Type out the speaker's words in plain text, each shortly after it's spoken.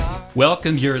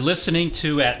Welcome. You're listening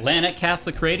to Atlanta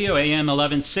Catholic Radio, AM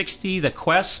 1160, The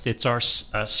Quest. It's our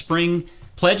spring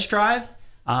pledge drive.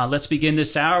 Let's begin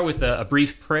this hour with a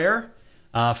brief prayer.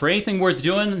 For anything worth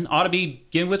doing, ought to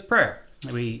begin with prayer.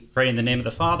 We pray in the name of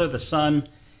the Father, the Son,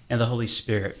 and the Holy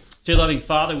Spirit. Dear loving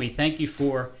Father, we thank you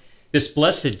for this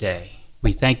blessed day.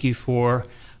 We thank you for,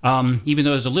 even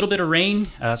though there's a little bit of rain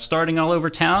starting all over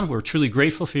town, we're truly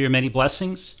grateful for your many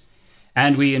blessings.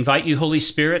 And we invite you, Holy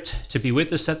Spirit, to be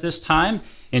with us at this time,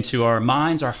 into our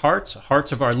minds, our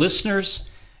hearts of our listeners.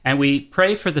 And we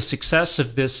pray for the success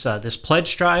of this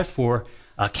pledge drive for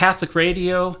Catholic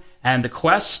Radio and The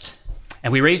Quest.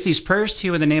 And we raise these prayers to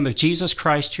you in the name of Jesus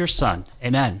Christ, your Son.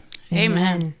 Amen.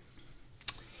 Amen.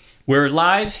 We're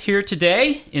live here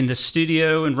today in the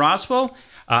studio in Roswell.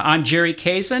 I'm Gerry,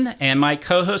 Kazin, and my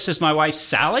co-host is my wife,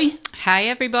 Sally. Hi,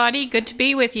 everybody. Good to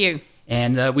be with you.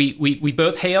 And we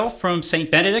both hail from St.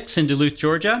 Benedict's in Duluth,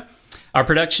 Georgia. Our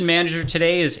production manager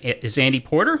today is Andy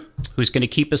Porter, who's going to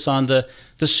keep us on the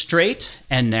straight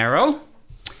and narrow.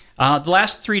 The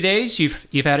last 3 days,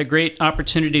 you've had a great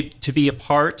opportunity to be a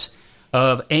part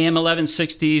of AM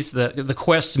 1160's the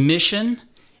Quest mission,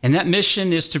 and that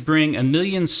mission is to bring 1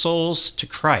 million souls to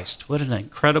Christ. What an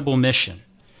incredible mission!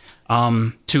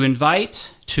 To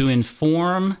invite, to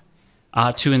inform,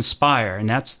 to inspire, and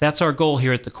that's our goal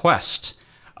here at the Quest.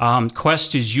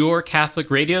 Quest is your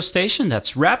Catholic radio station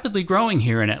that's rapidly growing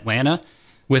here in Atlanta,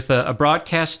 with a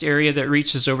broadcast area that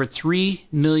reaches over 3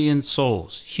 million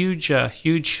souls. Huge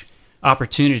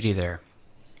opportunity there.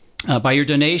 By your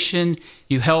donation,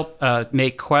 you help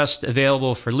make Quest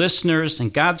available for listeners,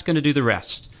 and God's going to do the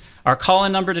rest. Our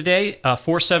call-in number today,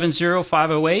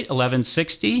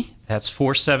 470-508-1160. That's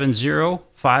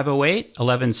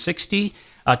 470-508-1160.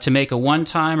 To make a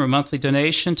one-time or monthly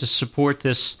donation to support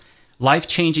this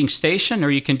life-changing station, or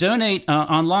you can donate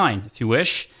online if you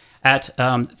wish at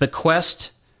the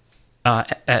Quest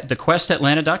at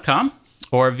thequestatlanta.com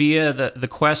or via the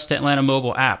Quest Atlanta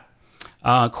mobile app.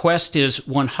 Quest is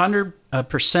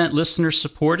 100% listener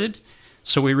supported,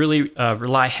 so we really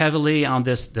rely heavily on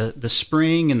the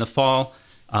spring and the fall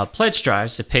pledge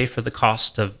drives to pay for the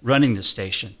cost of running the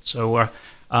station. So.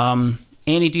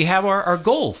 Annie, do you have our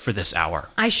goal for this hour?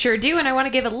 I sure do, and I want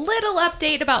to give a little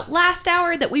update about last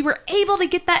hour that we were able to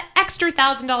get that extra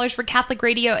 $1,000 for Catholic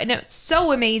Radio, and it was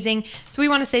so amazing. So we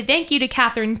want to say thank you to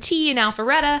Catherine T. in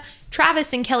Alpharetta,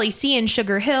 Travis and Kelly C. in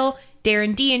Sugar Hill,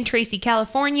 Darren D. in Tracy,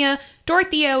 California,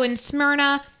 Dorothy O. in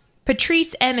Smyrna,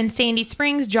 Patrice M. in Sandy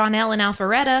Springs, John L. in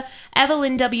Alpharetta,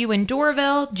 Evelyn W. in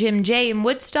Dorville, Jim J. in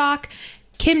Woodstock,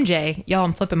 Kim J. Y'all,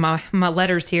 I'm flipping my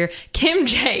letters here. Kim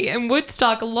J. in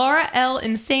Woodstock, Laura L.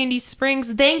 in Sandy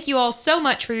Springs. Thank you all so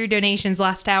much for your donations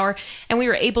last hour. And we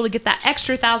were able to get that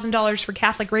extra $1,000 for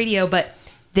Catholic Radio. But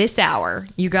this hour,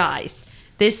 you guys,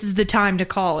 this is the time to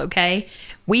call, okay?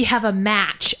 We have a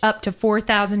match up to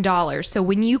 $4,000. So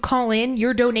when you call in,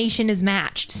 your donation is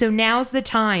matched. So now's the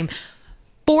time.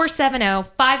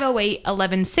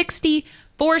 470-508-1160.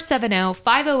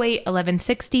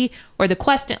 470-508-1160 or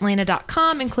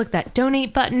thequestatlanta.com and click that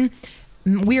donate button.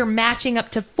 We're matching up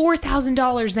to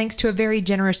 $4,000 thanks to a very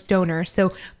generous donor.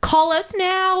 So call us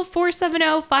now,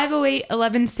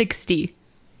 470-508-1160.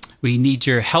 We need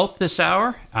your help this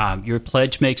hour. Your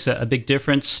pledge makes a big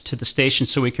difference to the station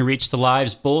so we can reach the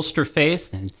lives, bolster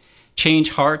faith, and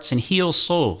change hearts and heal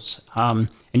souls. And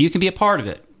you can be a part of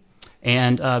it.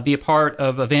 And be a part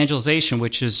of evangelization,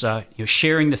 which is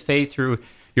sharing the faith through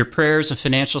your prayers and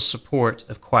financial support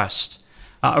of Quest.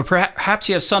 Or perhaps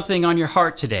you have something on your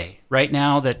heart today, right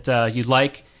now, that you'd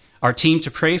like our team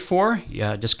to pray for.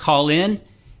 Just call in,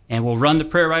 and we'll run the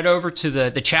prayer right over to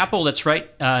the chapel that's right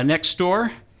next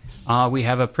door. We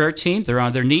have a prayer team. They're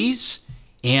on their knees.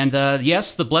 And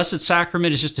yes, the Blessed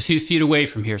Sacrament is just a few feet away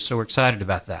from here, so we're excited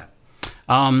about that.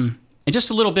 And just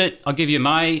a little bit, I'll give you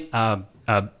my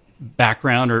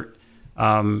background or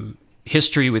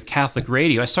history with Catholic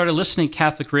radio. I started listening to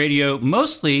Catholic radio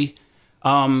mostly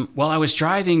while I was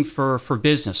driving for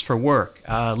business, for work,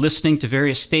 listening to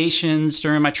various stations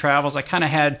during my travels. I kind of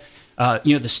had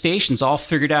the stations all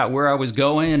figured out where I was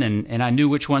going, and I knew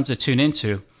which ones to tune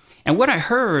into. And what I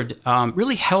heard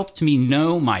really helped me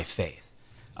know my faith.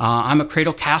 I'm a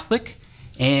cradle Catholic,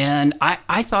 and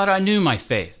I thought I knew my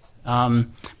faith.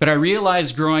 But I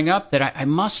realized growing up that I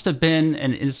must have been,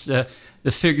 and is the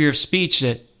figure of speech,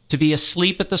 that to be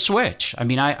asleep at the switch. I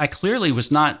mean, I clearly was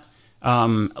not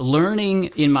learning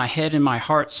in my head and my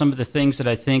heart some of the things that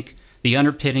I think the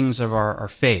underpinnings of our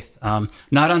faith,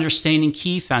 not understanding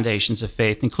key foundations of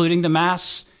faith, including the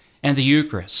Mass and the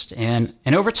Eucharist. And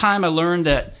over time, I learned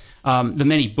that the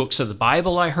many books of the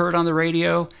Bible I heard on the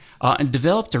radio and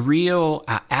developed a real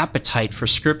appetite for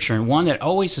Scripture. And one that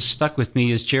always has stuck with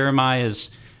me is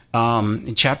Jeremiah's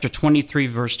in chapter 23,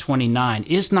 verse 29.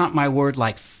 Is not my word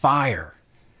like fire,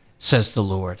 says the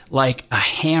Lord, like a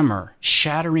hammer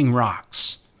shattering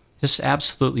rocks? Just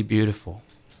absolutely beautiful.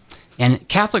 And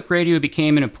Catholic radio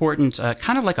became an important,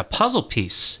 kind of like a puzzle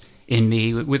piece in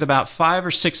me, with about 5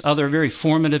 or 6 other very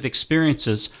formative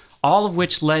experiences, all of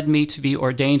which led me to be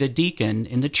ordained a deacon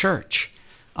in the church.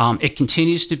 It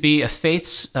continues to be a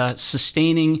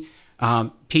faith-sustaining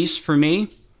piece for me,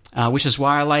 which is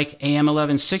why I like AM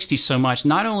 1160 so much,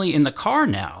 not only in the car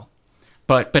now,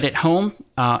 but at home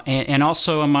and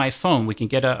also on my phone. We can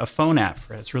get a phone app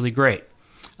for it. It's really great.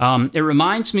 It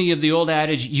reminds me of the old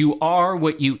adage, you are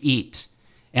what you eat.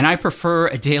 And I prefer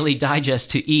a daily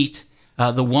digest to eat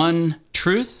the one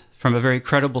truth from a very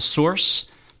credible source,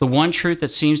 the one truth that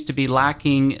seems to be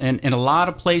lacking in a lot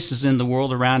of places in the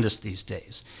world around us these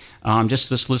days, just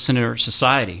this listener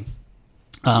society.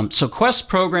 So Quest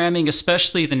programming,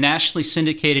 especially the nationally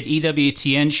syndicated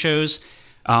EWTN shows,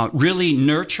 really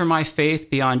nurture my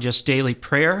faith beyond just daily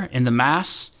prayer in the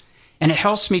Mass, and it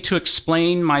helps me to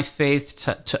explain my faith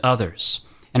to others.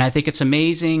 And I think it's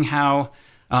amazing how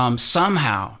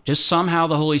somehow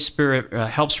the Holy Spirit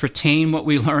helps retain what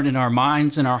we learn in our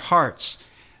minds and our hearts.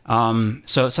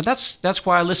 So that's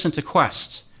why I listen to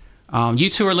Quest. You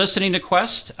two are listening to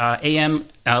Quest, AM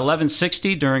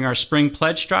 1160 during our spring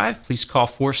pledge drive. Please call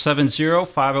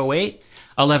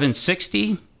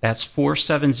 470-508-1160. That's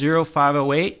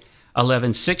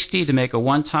 470-508-1160 to make a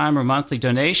one-time or monthly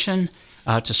donation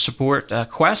to support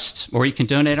Quest, or you can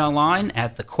donate online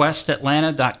at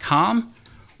thequestatlanta.com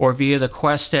or via the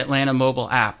Quest Atlanta mobile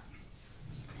app.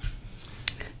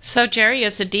 So, Gerry,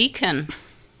 as a deacon,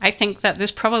 I think that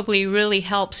this probably really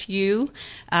helps you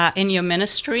in your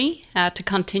ministry to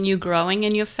continue growing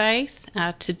in your faith,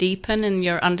 to deepen in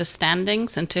your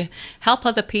understandings, and to help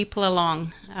other people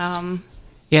along.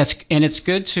 Yeah, it's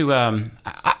good to.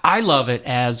 I love it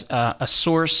as a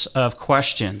source of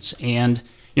questions, and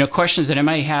questions that I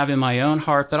may have in my own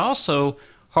heart, but also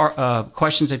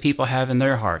questions that people have in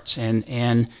their hearts,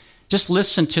 and just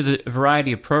listen to the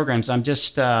variety of programs.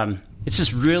 It's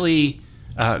just really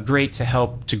great to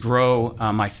help to grow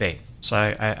my faith. So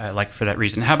I like it for that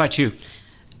reason. How about you?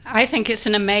 I think it's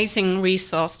an amazing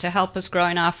resource to help us grow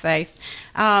in our faith.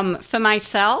 For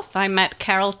myself, I met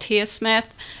Carol Tearsmith.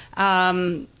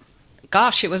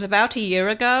 It was about a year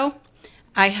ago.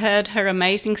 I heard her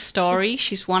amazing story.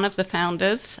 She's one of the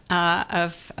founders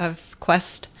of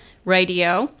Quest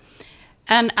Radio.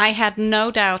 And I had no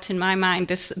doubt in my mind,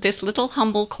 this little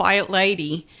humble, quiet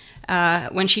lady,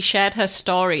 when she shared her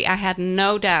story, I had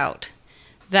no doubt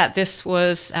that this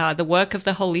was the work of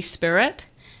the Holy Spirit.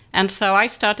 And so I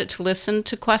started to listen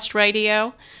to Quest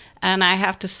Radio, and I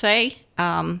have to say,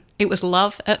 it was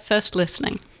love at first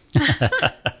listening.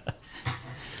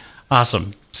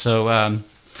 Awesome. So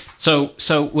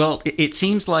it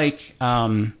seems like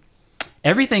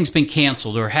everything's been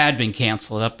canceled or had been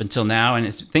canceled up until now,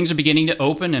 and things are beginning to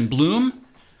open and bloom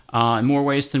in more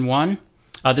ways than one.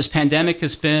 This pandemic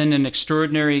has been an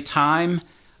extraordinary time,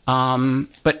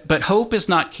 but hope is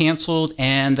not canceled,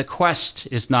 and the quest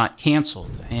is not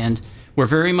canceled. And we're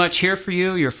very much here for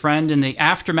you, your friend, in the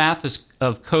aftermath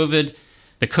of COVID,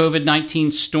 the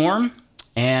COVID-19 storm,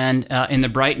 and in the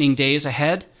brightening days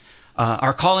ahead.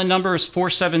 Our call-in number is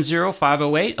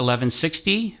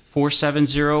 470-508-1160,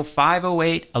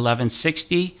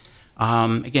 470-508-1160.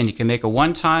 Again, you can make a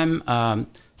one-time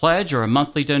pledge or a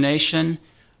monthly donation,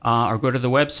 or go to the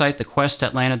website,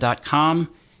 thequestatlanta.com.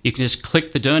 You can just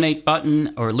click the donate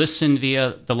button or listen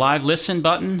via the live listen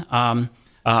button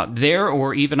there,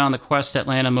 or even on the Quest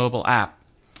Atlanta mobile app.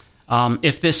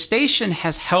 If this station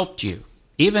has helped you,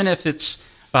 even if it's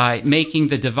by making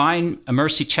the Divine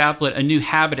Mercy Chaplet a new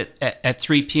habit at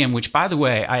 3 p.m., which, by the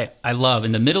way, I love.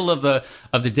 In the middle of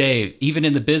the day, even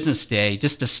in the business day,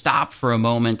 just to stop for a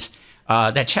moment.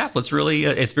 That chaplet's really,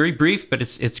 it's very brief, but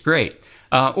it's great.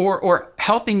 Or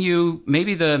helping you,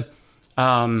 maybe the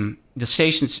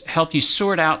stations help you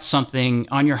sort out something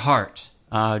on your heart,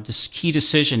 just key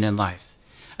decision in life.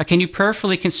 Can you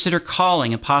prayerfully consider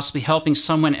calling and possibly helping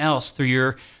someone else through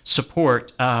your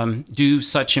support do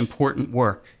such important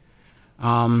work?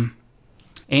 Annie,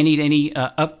 any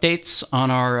updates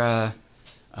on our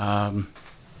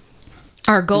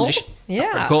goal? Mission?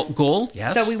 Yeah. Goal,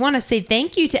 yes. So we want to say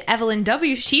thank you to Evelyn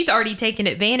W. She's already taken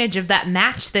advantage of that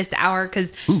match this hour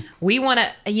because we want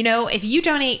to, if you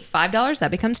donate $5,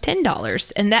 that becomes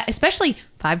 $10. And that, especially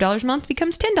 $5 a month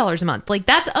becomes $10 a month. Like,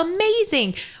 that's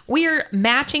amazing. We're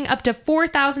matching up to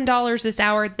 $4,000 this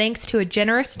hour thanks to a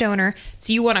generous donor.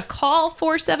 So you want to call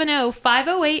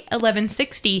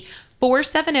 470-508-1160.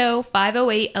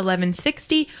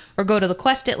 470-508-1160 or go to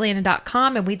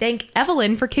thequestatlanta.com, and we thank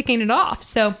Evelyn for kicking it off.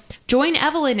 So join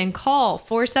Evelyn and call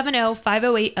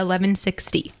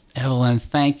 470-508-1160. Evelyn,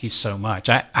 thank you so much.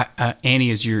 Annie,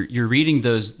 as you're reading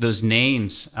those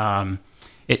names,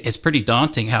 it's pretty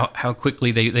daunting how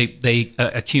quickly they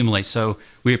accumulate. So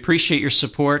we appreciate your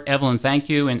support, Evelyn. Thank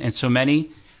you, and so many.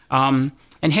 And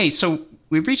hey, so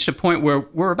we've reached a point where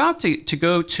we're about to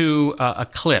go to a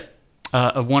clip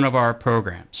of one of our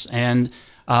programs, and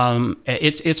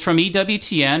it's from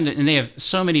EWTN, and they have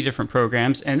so many different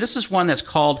programs, and this is one that's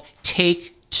called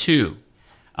Take Two,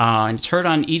 and it's heard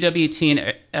on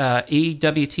EWTN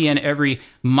every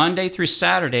Monday through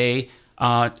Saturday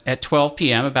at 12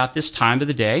 p.m. about this time of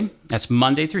the day. That's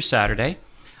Monday through Saturday,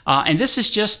 and this is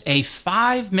just a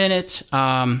 5-minute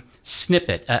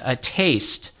snippet, a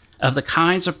taste of the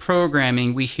kinds of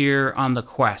programming we hear on the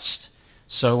Quest.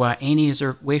 So, Annie, is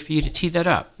there a way for you to tee that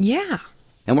up? Yeah.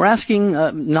 And we're asking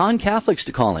non-Catholics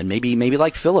to call in. Maybe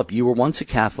like Philip, you were once a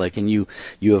Catholic, and you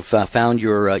have found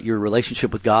your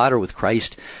relationship with God or with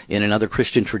Christ in another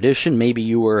Christian tradition. Maybe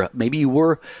you were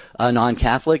a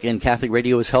non-Catholic, and Catholic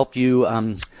Radio has helped you,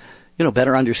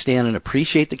 better understand and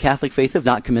appreciate the Catholic faith, if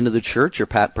not come into the church, or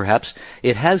perhaps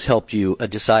it has helped you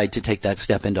decide to take that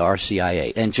step into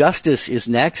RCIA. And Justice is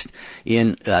next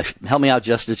in, help me out,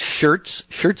 Justice,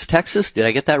 Schertz, Texas. Did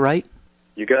I get that right?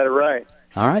 You got it right.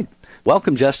 All right.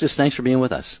 Welcome, Justice. Thanks for being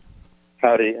with us.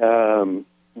 Howdy.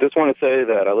 Just want to say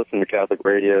that I listen to Catholic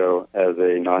radio as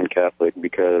a non-Catholic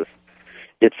because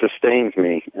it sustains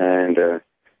me and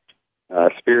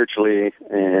spiritually,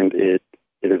 and it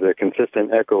is a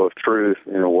consistent echo of truth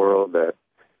in a world that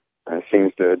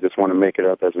seems to just want to make it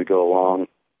up as we go along.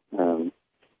 The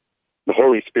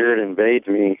Holy Spirit invades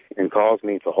me and calls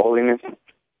me to holiness,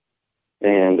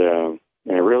 and it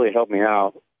really helped me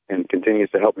out and continues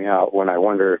to help me out when I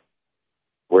wonder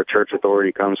where church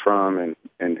authority comes from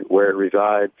and where it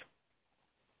resides.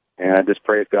 And I just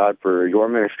praise God for your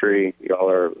ministry. Y'all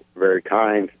are very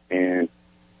kind, and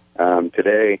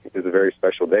today is a very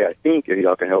special day. I think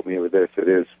y'all can help me with this. It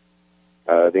is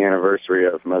the anniversary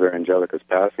of Mother Angelica's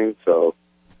passing, so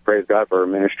praise God for her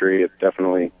ministry. It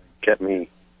definitely kept me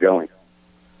going.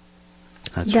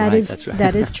 That's right.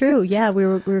 That is true. Yeah, we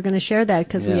were going to share that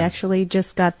because we actually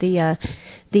just got the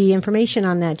information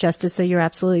on that, Justice. So you're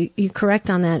correct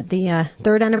on that. The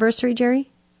third anniversary, Gerry?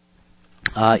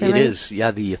 It is,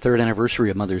 yeah, the third anniversary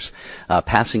of Mother's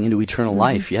passing into eternal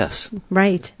life, yes.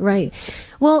 Right.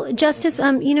 Well, Justice,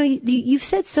 you've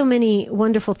said so many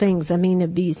wonderful things. I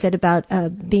mean, you said about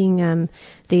being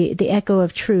the echo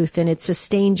of truth, and it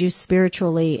sustained you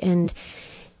spiritually. And,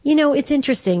 it's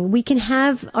interesting. We can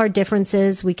have our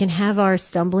differences. We can have our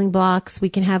stumbling blocks. We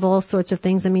can have all sorts of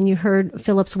things. I mean, you heard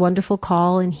Philip's wonderful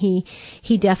call, and he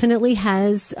definitely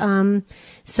has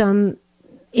some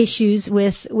issues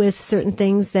with certain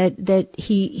things that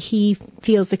he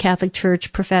feels the Catholic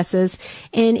Church professes,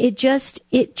 and it's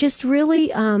just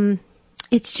really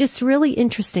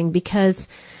interesting because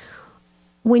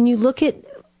when you look at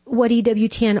what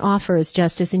EWTN offers,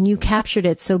 Justice, and you captured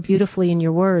it so beautifully in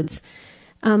your words,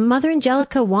 Mother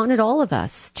Angelica wanted all of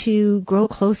us to grow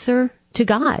closer to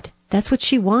God. That's what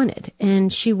she wanted.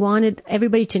 And she wanted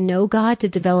everybody to know God, to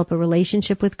develop a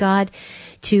relationship with God,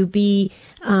 to be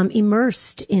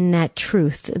immersed in that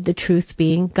truth, the truth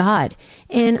being God.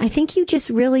 And I think you just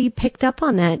really picked up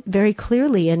on that very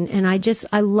clearly. And I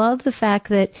love the fact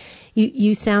that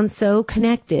you sound so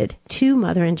connected to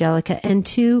Mother Angelica and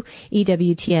to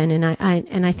EWTN. And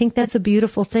I think that's a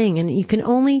beautiful thing. And you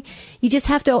just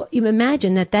have to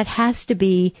imagine that has to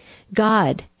be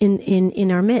God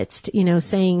in our midst,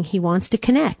 saying he wants to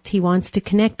connect. He wants to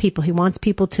connect people. He wants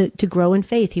people to grow in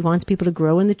faith. He wants people to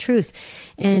grow in the truth.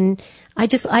 And I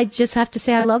just have to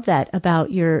say I love that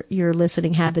about your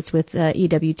listening habits with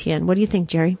EWTN. What do you think,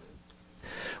 Gerry?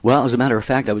 Well, as a matter of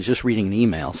fact, I was just reading an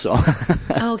email, so.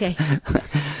 Oh, okay.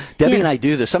 Debbie and I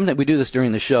do this. Sometimes we do this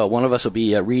during the show. One of us will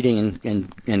be reading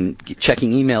and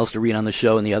checking emails to read on the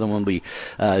show, and the other one will be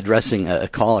addressing a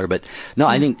caller. But no,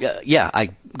 I think,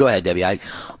 go ahead, Debbie.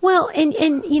 Well,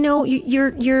 and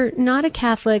you're not a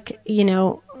Catholic,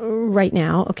 right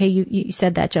now. Okay, you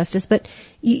said that, Justice, but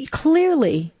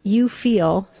clearly you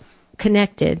feel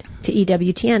connected to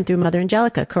EWTN through Mother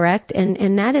Angelica, correct?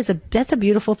 And that's a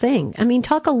beautiful thing. I mean,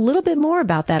 talk a little bit more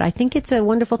about that. I think it's a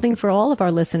wonderful thing for all of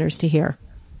our listeners to hear.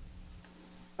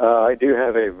 I do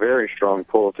have a very strong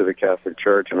pull to the Catholic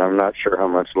Church, and I'm not sure how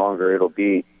much longer it'll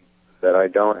be that I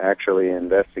don't actually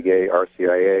investigate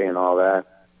RCIA and all that.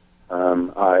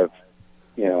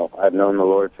 I've known the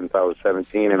Lord since I was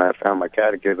 17, and I found my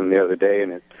catechism the other day,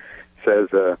 and it says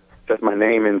my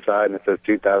name inside, and it says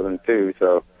 2002.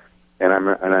 So, and I'm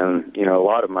a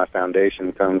lot of my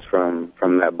foundation comes from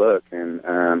that book, and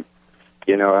I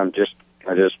just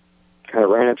kind of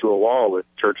ran into a wall with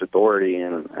church authority,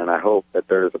 and I hope that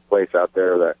there's a place out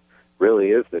there that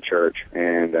really is the church.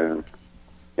 And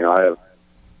I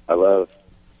love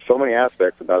so many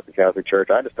aspects about the Catholic Church.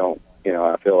 I just don't,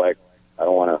 I feel like I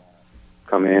don't want to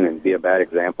come in and be a bad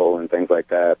example and things like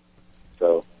that.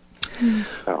 So, kind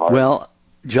of hard. Well,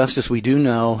 Justice, we do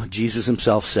know Jesus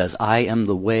himself says, I am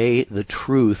the way, the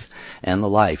truth, and the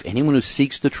life. Anyone who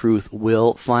seeks the truth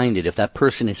will find it. If that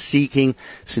person is seeking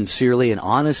sincerely and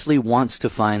honestly wants to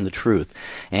find the truth.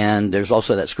 And there's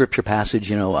also that scripture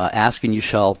passage, ask and you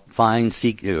shall find,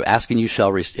 seek and you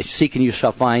shall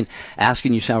find, ask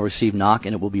and you shall receive, knock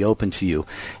and it will be open to you.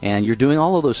 And you're doing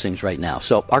all of those things right now.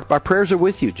 So our prayers are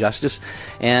with you, Justice.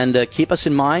 And keep us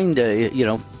in mind,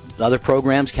 other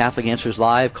programs, Catholic Answers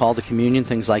Live, Call to Communion,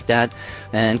 things like that.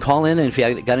 And call in, and if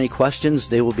you got any questions,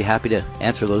 they will be happy to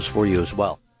answer those for you as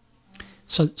well.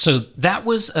 So that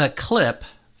was a clip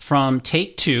from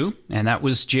Take Two, and that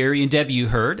was Gerry and Debbie you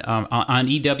heard on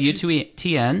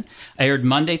EWTN, aired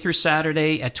Monday through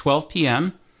Saturday at 12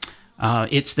 p.m.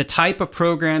 It's the type of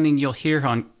programming you'll hear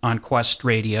on Quest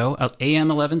Radio, AM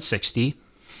 1160.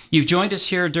 You've joined us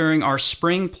here during our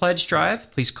spring pledge drive.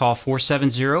 Please call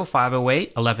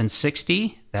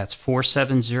 470-508-1160. That's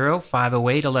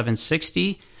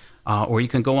 470-508-1160. Or you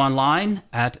can go online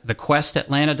at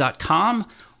thequestatlanta.com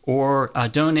or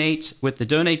donate with the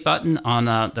donate button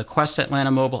on the Quest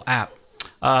Atlanta mobile app.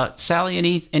 Sally,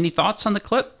 any thoughts on the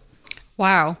clip?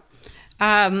 Wow.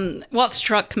 What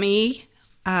struck me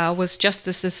was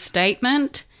Justice's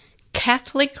statement,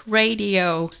 Catholic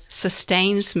radio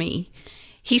sustains me.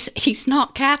 He's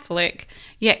not Catholic,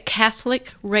 yet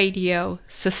Catholic radio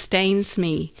sustains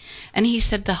me. And he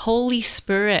said, the Holy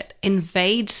Spirit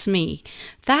invades me.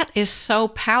 That is so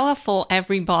powerful,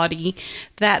 everybody,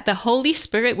 that the Holy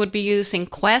Spirit would be using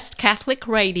Quest Catholic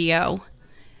Radio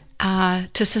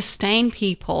to sustain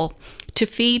people, to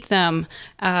feed them.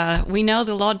 We know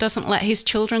the Lord doesn't let his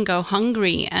children go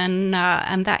hungry, and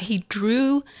that he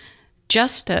drew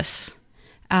Justice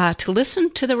to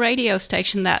listen to the radio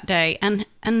station that day, and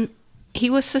he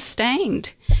was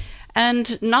sustained.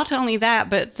 And not only that,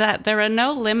 but that there are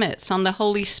no limits on the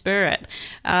Holy Spirit.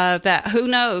 That who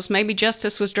knows, maybe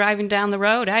Justice was driving down the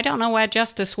road. I don't know where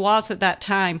Justice was at that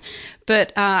time.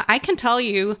 But I can tell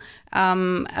you,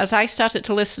 as I started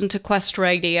to listen to Quest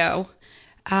Radio,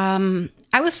 I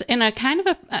was in a kind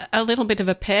of a little bit of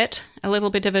a pit, a little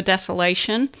bit of a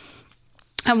desolation.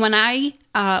 And when I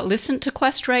listened to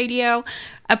Quest Radio,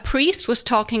 a priest was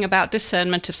talking about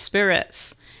discernment of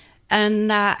spirits.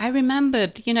 And I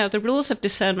remembered, the rules of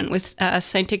discernment with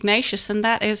St. Ignatius, and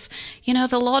that is,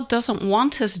 the Lord doesn't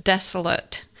want us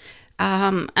desolate.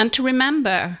 And to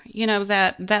remember,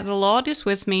 that the Lord is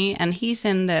with me and he's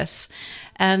in this.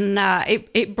 And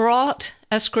it brought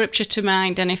a scripture to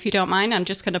mind, and if you don't mind, I'm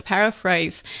just going to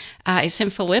paraphrase. It's in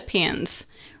Philippians.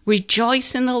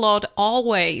 Rejoice in the Lord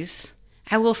always.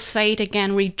 I will say it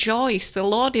again, rejoice, the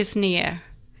Lord is near.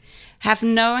 Have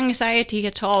no anxiety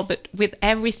at all, but with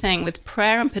everything, with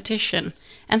prayer and petition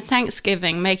and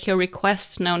thanksgiving, make your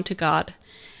requests known to God.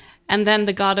 And then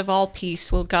the God of all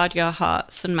peace will guard your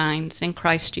hearts and minds in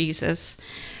Christ Jesus.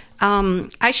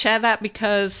 I share that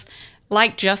because,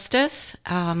 like Justice,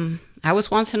 I was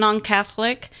once a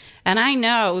non-Catholic, and I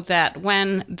know that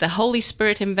when the Holy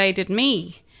Spirit invaded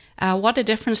me, what a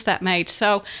difference that made.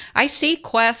 So I see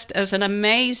Quest as an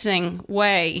amazing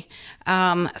way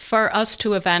for us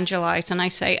to evangelize. And I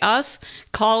say us,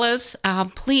 callers,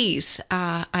 please,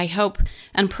 I hope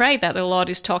and pray that the Lord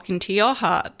is talking to your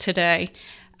heart today,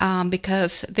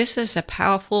 because this is a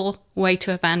powerful way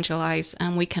to evangelize,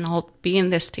 and we can all be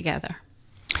in this together.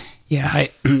 Yeah,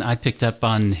 I picked up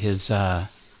on his...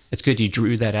 It's good you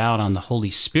drew that out on the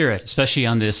Holy Spirit, especially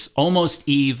on this almost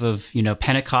eve of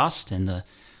Pentecost and the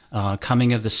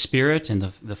coming of the Spirit and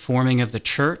the forming of the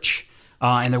church.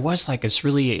 And there was this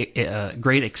really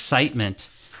great excitement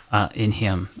in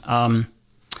him.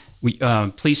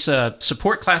 Please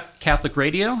support Catholic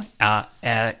Radio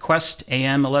at Quest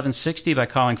AM 1160 by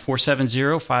calling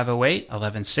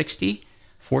 470-508-1160,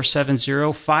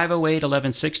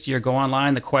 470-508-1160, or go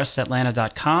online,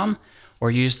 thequestatlanta.com,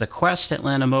 or use the Quest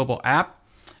Atlanta mobile app.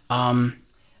 When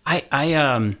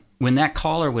that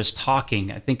caller was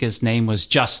talking, I think his name was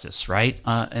Justice, right,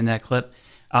 in that clip,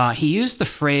 he used the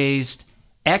phrase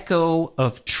echo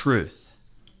of truth,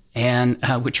 and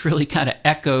which really kind of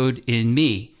echoed in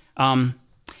me. And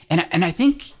I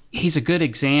think he's a good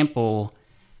example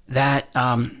that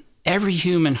every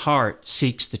human heart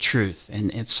seeks the truth.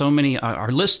 And so many,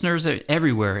 our listeners are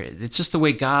everywhere. It's just the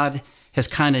way God has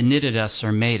kind of knitted us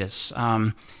or made us.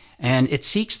 And it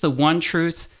seeks the one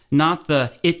truth, not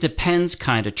the it depends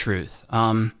kind of truth.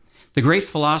 The great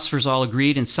philosophers all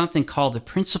agreed in something called the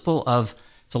principle of,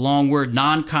 it's a long word,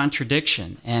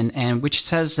 non-contradiction, and which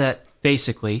says that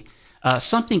basically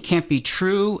something can't be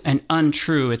true and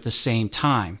untrue at the same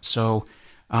time. So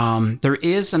there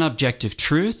is an objective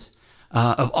truth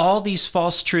of all these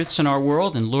false truths in our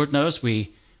world, and Lord knows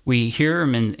we hear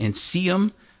them and see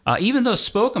them, even though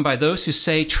spoken by those who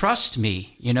say, trust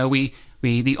me. You know,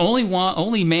 the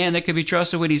only man that can be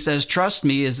trusted when he says, trust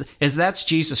me, is that's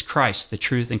Jesus Christ, the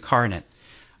truth incarnate.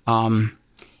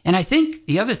 And I think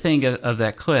the other thing of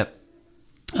that clip,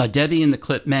 Debbie in the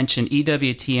clip mentioned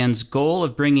EWTN's goal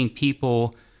of bringing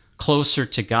people closer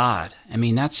to God. I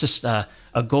mean, that's just a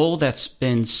goal that's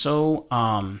been so,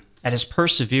 that has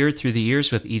persevered through the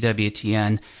years with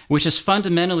EWTN, which is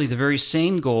fundamentally the very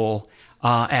same goal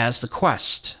as the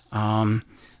Quest, the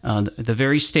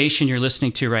very station you're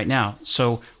listening to right now.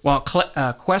 So while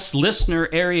Quest's listener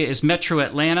area is Metro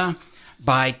Atlanta,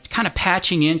 by kind of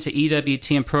patching into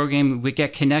EWTN program, we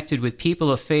get connected with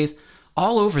people of faith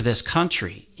all over this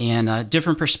country, and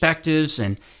different perspectives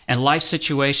and life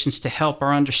situations to help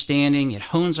our understanding. It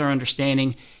hones our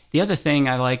understanding. The other thing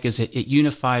I like is it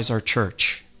unifies our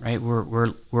church, right?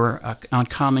 We're on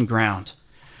common ground.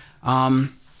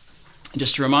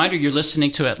 Just a reminder, you're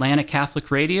listening to Atlanta Catholic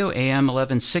Radio, AM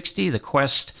 1160, the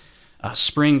Quest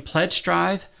Spring Pledge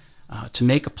Drive. To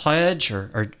make a pledge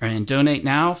and donate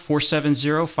now,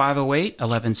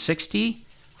 470-508-1160,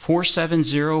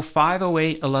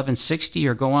 470-508-1160,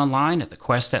 or go online at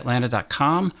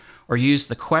thequestatlanta.com, or use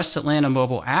the Quest Atlanta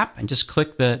mobile app and just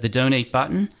click the donate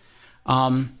button.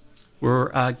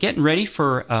 We're getting ready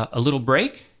for a little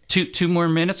break, two more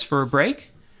minutes for a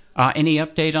break. Any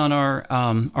update on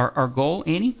our goal,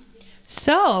 Annie?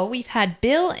 So we've had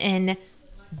Bill and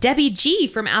Debbie G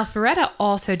from Alpharetta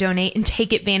also donate and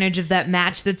take advantage of that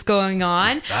match that's going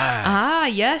on.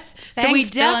 Yes. Thanks,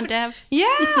 Bill and Deb. Yeah,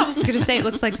 I was going to say, it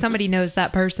looks like somebody knows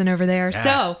that person over there. Yeah.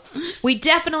 So we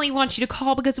definitely want you to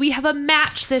call because we have a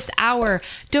match this hour.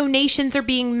 Donations are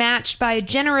being matched by a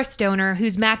generous donor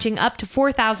who's matching up to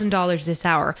 $4,000 this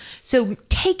hour. So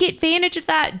take advantage of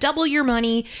that. Double your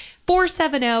money.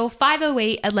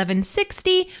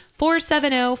 470-508-1160,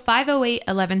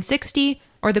 470-508-1160,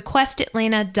 or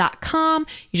thequestatlanta.com.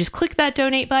 You just click that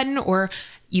donate button, or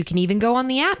you can even go on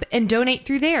the app and donate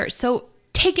through there. So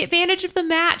take advantage of the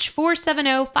match,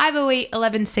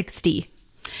 470-508-1160.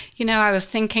 You know, I was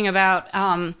thinking about,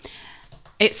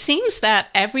 it seems that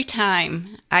every time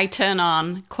I turn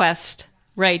on Quest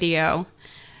Radio,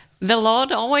 the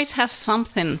Lord always has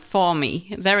something for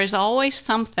me. There is always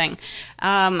something.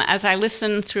 As I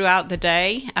listen throughout the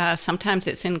day, sometimes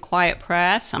it's in quiet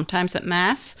prayer, sometimes at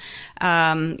Mass,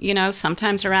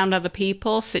 sometimes around other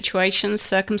people, situations,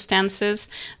 circumstances.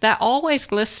 They're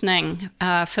always listening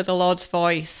for the Lord's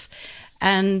voice.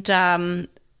 And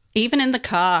even in the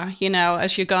car,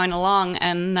 as you're going along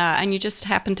and you just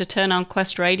happen to turn on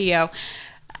Quest Radio,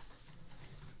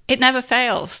 it never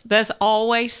fails. There's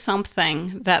always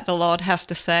something that the Lord has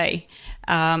to say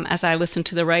as I listen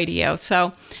to the radio.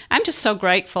 So I'm just so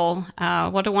grateful.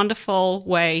 What a wonderful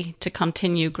way to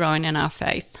continue growing in our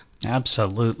faith.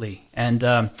 Absolutely. And,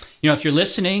 if you're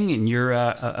listening and you're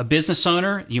a business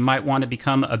owner, you might want to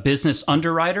become a business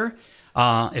underwriter.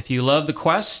 If you love the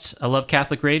Quest, love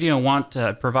Catholic Radio, and want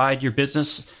to provide your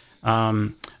business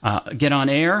get on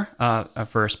air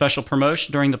for a special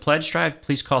promotion during the pledge drive,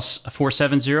 please call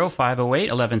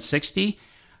 470-508-1160.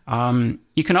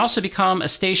 You can also become a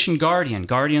station guardian.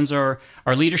 Guardians are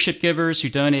leadership givers who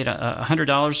donate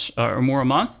 $100 or more a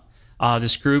month.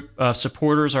 This group of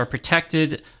supporters are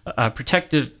protectors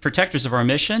of our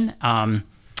mission.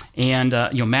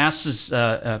 Masses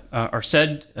are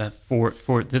said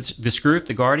for this group,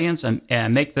 the Guardians,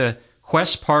 and make the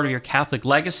Quest part of your Catholic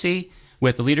legacy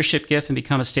with the leadership gift and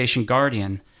become a station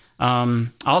guardian.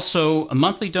 Also,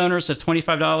 monthly donors of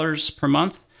 $25 per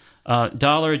month,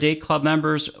 $1 a day club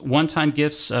members, one-time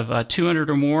gifts of $200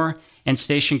 or more, and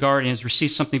station guardians receive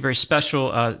something very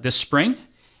special this spring.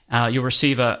 You'll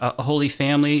receive a Holy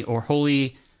Family or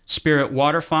Holy spirit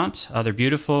water font. They're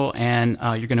beautiful, and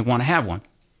you're going to want to have one.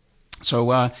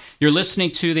 So you're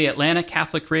listening to the Atlanta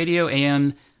Catholic Radio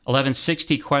AM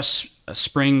 1160 Quest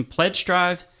Spring Pledge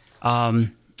Drive.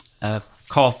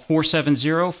 Call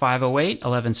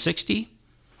 470-508-1160.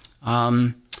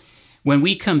 When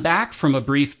we come back from a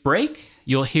brief break,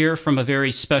 you'll hear from a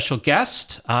very special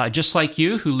guest, just like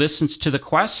you, who listens to the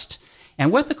Quest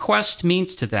and what the Quest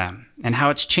means to them and how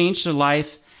it's changed their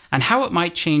life and how it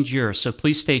might change yours. So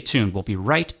please stay tuned. We'll be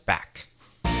right back.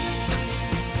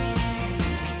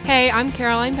 Hey, I'm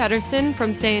Caroline Pedersen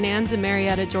from St. Anne's in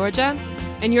Marietta, Georgia,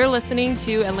 and you're listening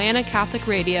to Atlanta Catholic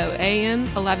Radio, AM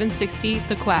 1160,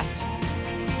 The Quest.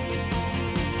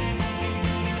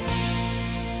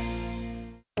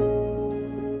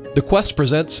 The Quest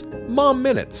presents Mom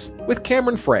Minutes with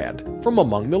Cameron Fradd from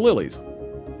Among the Lilies.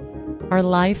 Our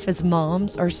life as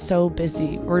moms are so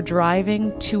busy. We're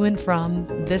driving to and from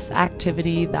this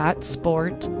activity, that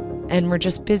sport, and we're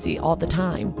just busy all the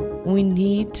time. We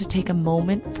need to take a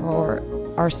moment for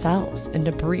ourselves and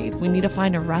to breathe. We need to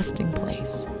find a resting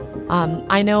place.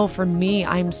 I know for me,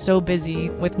 I'm so busy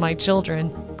with my children,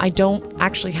 I don't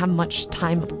actually have much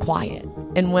time of quiet.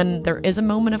 And when there is a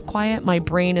moment of quiet, my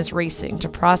brain is racing to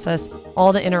process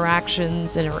all the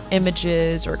interactions and or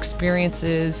images or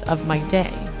experiences of my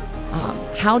day.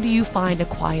 How do you find a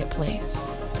quiet place?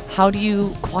 How do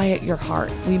you quiet your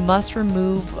heart? We must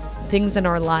remove things in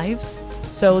our lives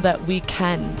so that we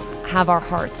can have our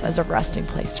hearts as a resting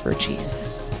place for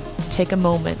Jesus. Take a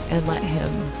moment and let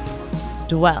him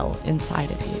dwell inside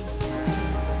of you.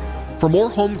 For more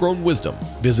homegrown wisdom,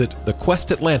 visit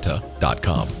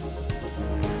thequestatlanta.com.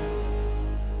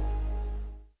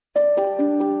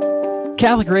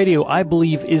 Catholic radio, I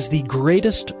believe, is the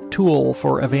greatest tool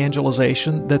for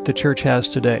evangelization that the church has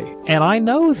today. And I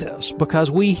know this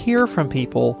because we hear from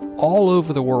people all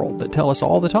over the world that tell us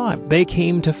all the time they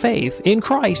came to faith in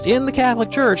Christ, in the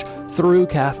Catholic Church, through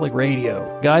Catholic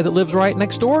radio. Guy that lives right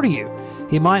next door to you.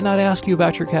 He might not ask you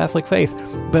about your Catholic faith,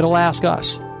 but he'll ask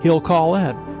us. He'll call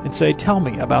in and say, tell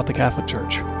me about the Catholic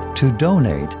Church. To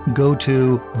donate, go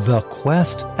to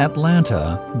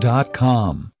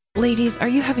thequestatlanta.com. Ladies, are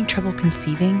you having trouble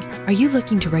conceiving? Are you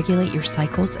looking to regulate your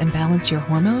cycles and balance your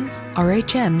hormones?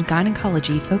 RHM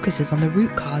Gynecology focuses on the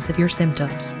root cause of your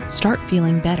symptoms. Start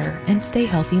feeling better and stay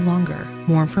healthy longer.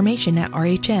 More information at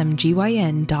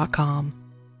rhmgyn.com.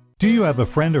 Do you have a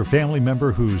friend or family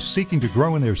member who's seeking to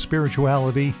grow in their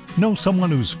spirituality? Know someone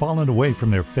who's fallen away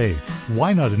from their faith?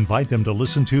 Why not invite them to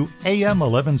listen to AM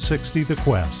 1160 The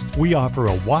Quest? We offer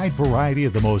a wide variety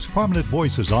of the most prominent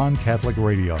voices on Catholic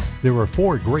radio. There are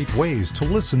 4 great ways to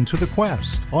listen to The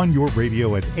Quest. On your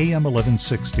radio at AM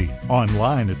 1160,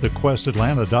 online at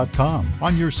thequestatlanta.com,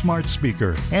 on your smart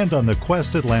speaker, and on the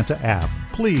Quest Atlanta app.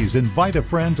 Please invite a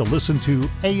friend to listen to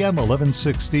AM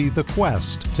 1160 The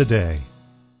Quest today.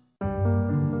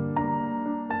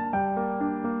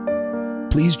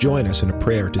 Please join us in a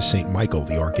prayer to St. Michael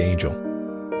the Archangel.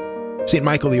 St.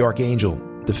 Michael the Archangel,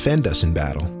 defend us in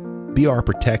battle. Be our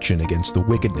protection against the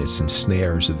wickedness and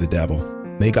snares of the devil.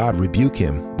 May God rebuke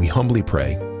him, we humbly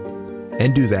pray.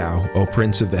 And do thou, O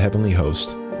Prince of the heavenly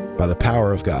host, by the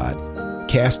power of God,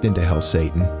 cast into hell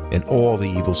Satan and all the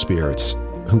evil spirits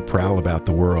who prowl about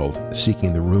the world,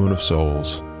 seeking the ruin of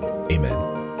souls.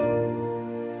 Amen.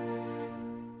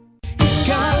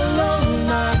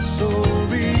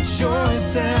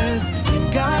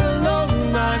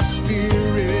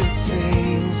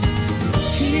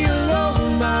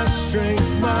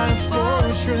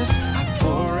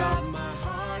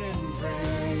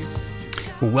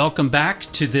 Welcome back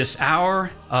to this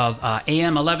hour of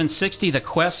AM 1160, the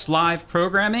Quest live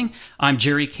programming. I'm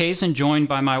Gerry, Kazin, joined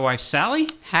by my wife, Sally.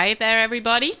 Hi there,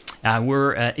 everybody.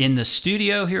 We're in the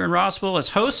studio here in Roswell as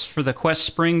hosts for the Quest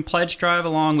Spring Pledge Drive,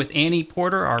 along with Annie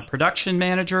Porter, our production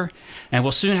manager. And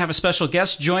we'll soon have a special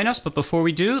guest join us. But before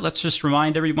we do, let's just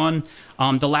remind everyone,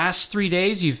 the last 3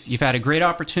 days, you've had a great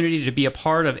opportunity to be a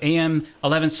part of AM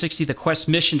 1160, the Quest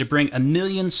mission to bring 1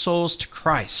 million souls to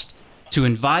Christ, to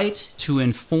invite, to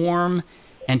inform,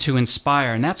 and to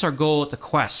inspire. And that's our goal at the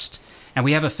Quest. And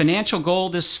we have a financial goal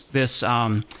this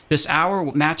hour,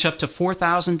 will match up to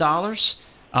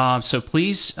 $4,000. So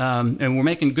please, and we're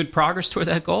making good progress toward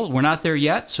that goal. We're not there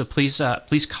yet, so please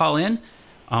call in,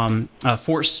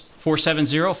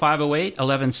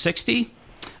 470-508-1160.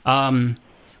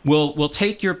 We'll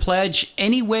take your pledge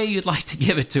any way you'd like to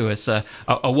give it to us. A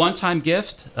one-time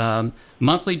gift,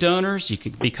 monthly donors. You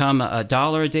could become a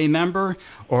 $1 a day member,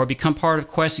 or become part of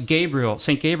Quest St. Gabriel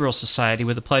Society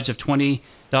with a pledge of $20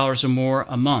 or more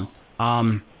a month.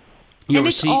 And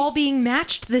it's all being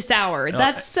matched this hour.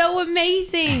 That's so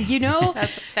amazing, you know?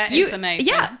 That is amazing.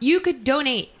 Yeah, you could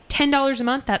donate $10 a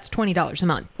month, that's $20 a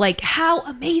month. Like, how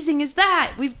amazing is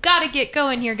that? We've got to get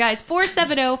going here, guys.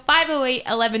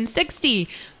 470-508-1160.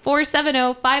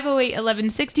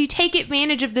 470-508-1160. Take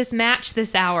advantage of this match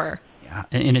this hour. Yeah,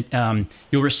 and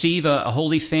you'll receive a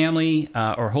Holy Family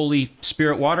or Holy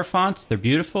Spirit water font. They're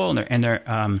beautiful, and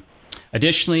they're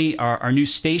additionally, our new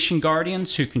station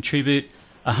guardians who contribute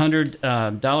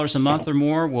 $100 a month or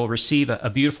more will receive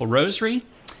a beautiful rosary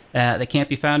that can't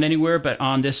be found anywhere but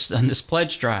on this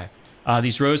pledge drive.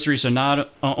 These rosaries are not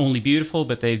only beautiful,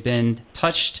 but they've been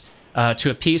touched to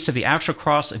a piece of the actual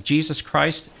cross of Jesus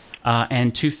Christ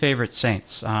and two favorite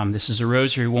saints. This is a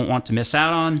rosary you won't want to miss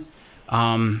out on.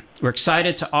 We're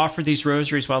excited to offer these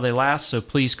rosaries while they last, so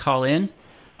please call in.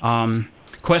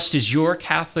 Quest is your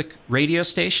Catholic radio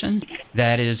station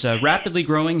that is rapidly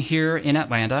growing here in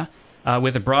Atlanta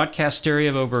with a broadcast area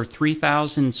of over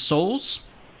 3,000 souls.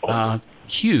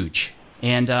 Huge.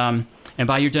 And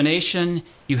by your donation,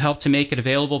 you help to make it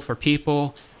available for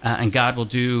people, and God will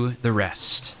do the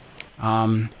rest.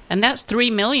 And that's 3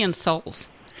 million souls.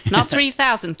 Not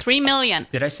 3,000, 3 million.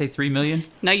 Did I say 3 million?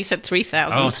 No, you said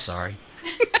 3,000. Oh, sorry.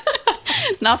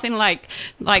 Nothing like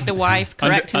the wife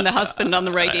correcting the husband on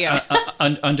the radio.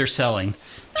 Underselling.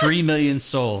 3 million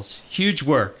souls. Huge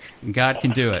work. God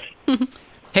can do it.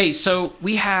 Hey, so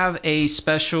we have a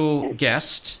special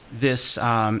guest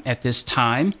at this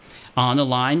time. On the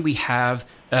line, we have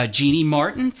Jeanne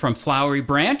Martin from Flowery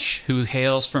Branch, who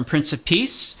hails from Prince of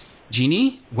Peace.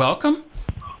 Jeanne, welcome.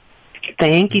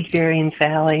 Thank you, Gerry and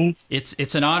Sally.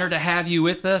 It's an honor to have you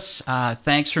with us.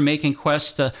 Thanks for making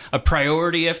Quest a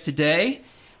priority of today.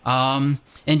 And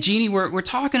Jeanne, we're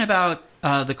talking about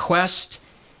the Quest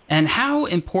and how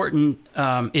important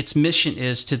its mission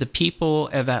is to the people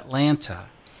of Atlanta.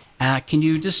 Can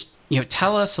you just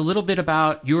tell us a little bit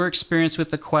about your experience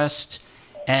with the Quest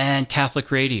and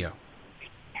Catholic radio?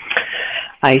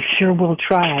 I sure will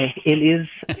try. It is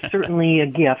certainly a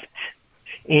gift.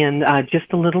 And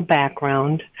just a little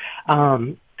background,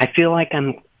 I feel like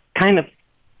I'm kind of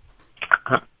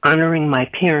honoring my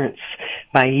parents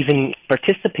by even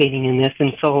participating in this.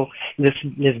 And so this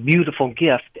beautiful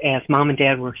gift, as Mom and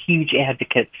Dad were huge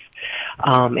advocates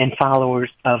and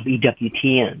followers of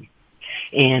EWTN.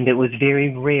 And it was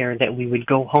very rare that we would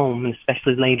go home, and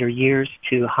especially later years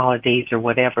to holidays or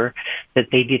whatever,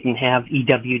 that they didn't have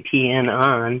EWTN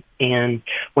on. And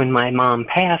when my mom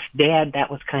passed, Dad,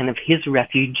 that was kind of his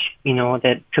refuge,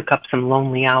 that took up some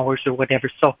lonely hours or whatever.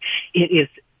 So it is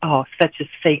such a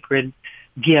sacred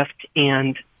gift.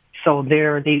 And so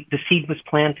the seed was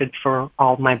planted for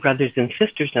all my brothers and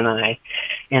sisters and I.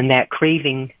 And that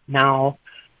craving now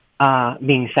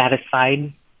being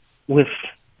satisfied with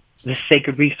the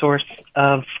sacred resource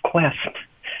of Quest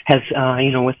has,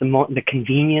 with the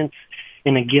convenience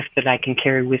and a gift that I can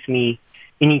carry with me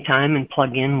anytime and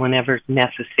plug in whenever it's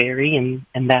necessary, and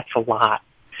that's a lot.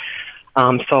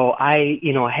 So I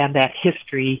have that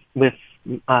history with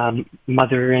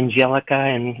Mother Angelica,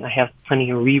 and I have plenty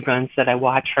of reruns that I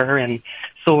watch her and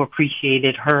so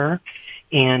appreciated her.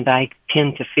 And I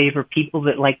tend to favor people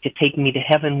that like to take me to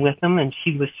heaven with them, and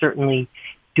she was certainly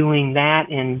doing that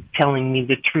and telling me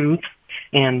the truth.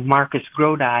 And Marcus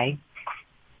Grodi,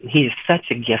 he is such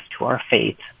a gift to our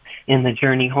faith in the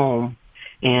journey home.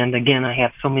 And again, I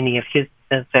have so many of his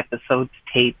episodes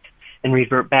taped and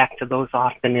revert back to those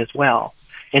often as well.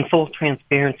 In full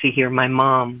transparency here, my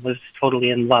mom was totally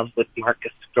in love with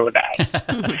Marcus Grodi.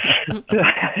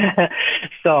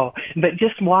 But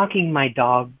just walking my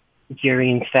dog,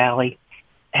 Gerry and Sally,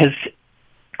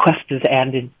 Quest has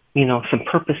added some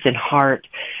purpose and heart,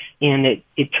 and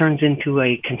it turns into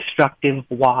a constructive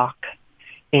walk,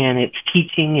 and it's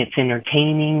teaching, it's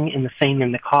entertaining, and the same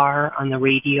in the car, on the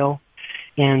radio,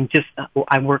 and just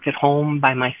I work at home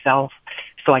by myself,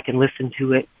 so I can listen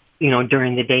to it,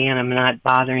 during the day, and I'm not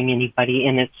bothering anybody,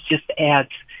 and it just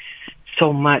adds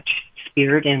so much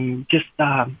spirit and just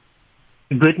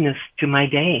goodness to my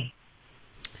day.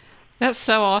 That's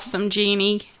so awesome,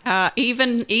 Jeanne.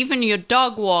 Even your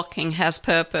dog walking has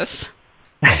purpose.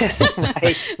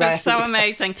 Right. It's so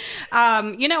amazing.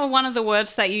 One of the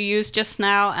words that you used just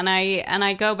now, and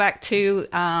I go back to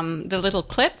the little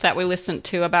clip that we listened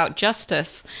to about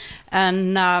justice,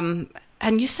 and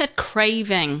you said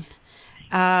craving,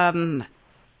 and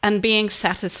being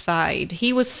satisfied.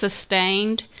 He was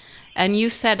sustained, and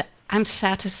you said, I'm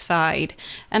satisfied.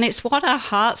 And it's what our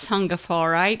hearts hunger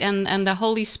for, right? And the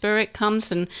Holy Spirit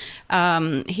comes and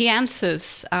he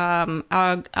answers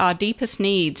our deepest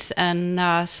needs.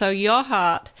 And so your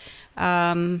heart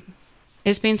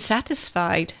is being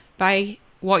satisfied by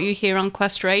what you hear on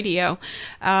Quest Radio.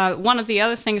 One of the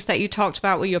other things that you talked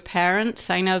about were your parents.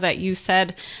 I know that you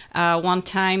said one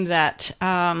time that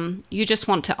you just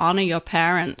want to honor your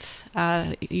parents,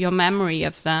 your memory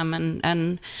of them,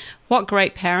 and what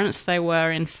great parents they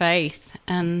were in faith.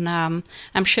 And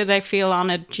I'm sure they feel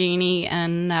honored, Jeannie,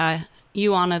 and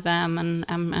you honor them, and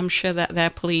I'm sure that they're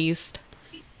pleased.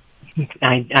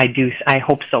 I do. I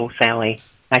hope so, Sally.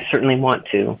 I certainly want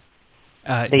to.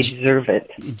 They deserve it.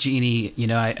 Jeannie,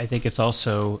 I think it's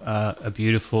also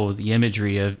the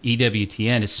imagery of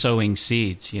EWTN is sowing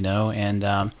seeds,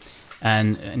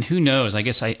 and who knows? I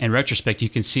guess in retrospect, you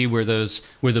can see where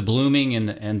the blooming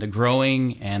and the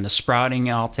growing and the sprouting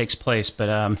all takes place. But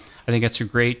I think that's a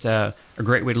great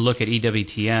way to look at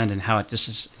EWTN and how it just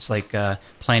is like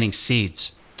planting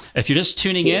seeds. If you're just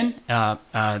tuning in,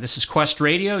 this is Quest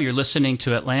Radio. You're listening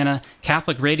to Atlanta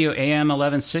Catholic Radio AM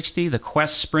 1160, the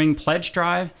Quest Spring Pledge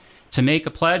Drive. To make a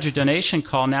pledge or donation,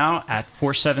 call now at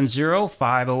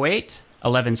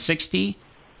 470-508-1160,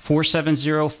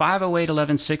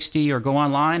 470-508-1160, or go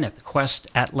online at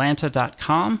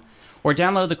thequestatlanta.com, or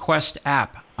download the Quest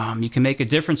app. You can make a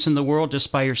difference in the world just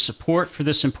by your support for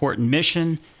this important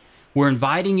mission. We're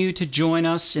inviting you to join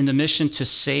us in the mission to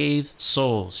save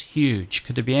souls. Huge.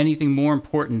 Could there be anything more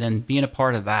important than being a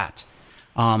part of that?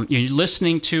 You're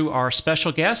listening to our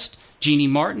special guest, Jeannie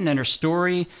Martin, and her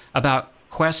story about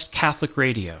Quest Catholic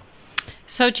Radio.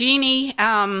 So, Jeannie,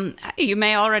 you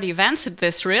may already have answered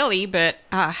this, really, but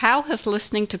how has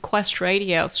listening to Quest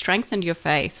Radio strengthened your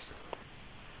faith?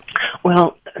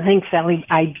 Well, thanks, Sally.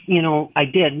 I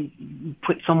did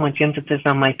put so much emphasis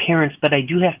on my parents, but I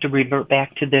do have to revert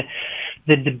back to the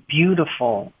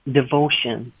beautiful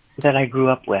devotion that I grew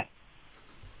up with.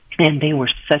 And they were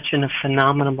such a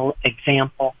phenomenal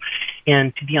example.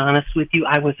 And to be honest with you,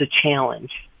 I was a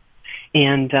challenge.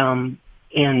 And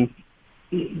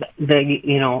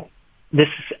this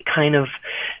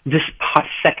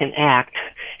second act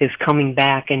is coming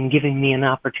back and giving me an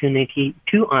opportunity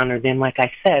to honor them, like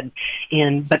I said.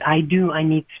 But I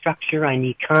need structure, I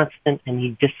need constant, I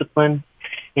need discipline,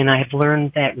 and I've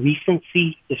learned that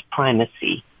recency is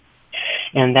primacy.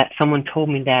 And that someone told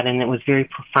me that, and it was very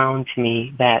profound to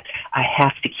me, that I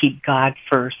have to keep God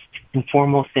first and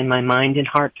foremost in my mind and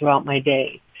heart throughout my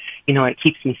day. It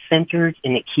keeps me centered,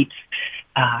 and it keeps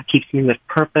me with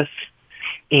purpose.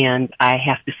 And I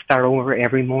have to start over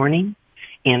every morning,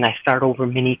 and I start over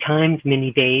many times,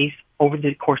 many days over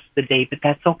the course of the day, but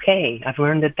that's okay. I've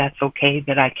learned that that's okay,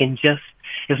 that I can just,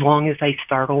 as long as I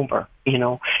start over,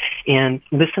 and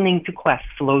listening to Quest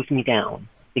slows me down.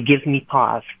 It gives me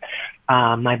pause.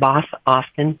 My boss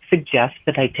often suggests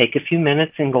that I take a few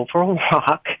minutes and go for a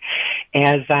walk,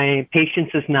 as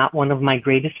patience is not one of my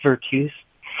greatest virtues.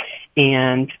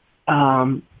 And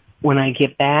when I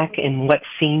get back and what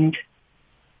seemed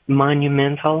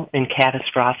monumental and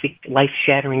catastrophic,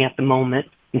 life-shattering at the moment,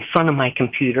 in front of my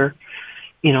computer,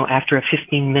 after a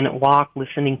 15-minute walk,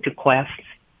 listening to Quest,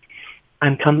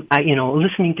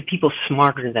 listening to people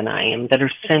smarter than I am, that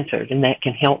are centered and that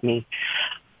can help me.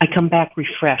 I come back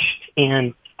refreshed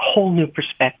and a whole new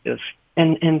perspective.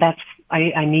 And that's,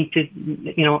 I need to,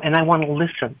 and I want to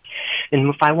listen. And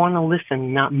if I want to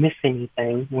listen, not miss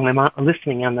anything, when I'm not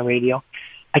listening on the radio,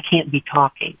 I can't be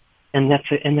talking. And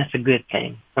that's a good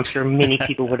thing. I'm sure many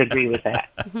people would agree with that.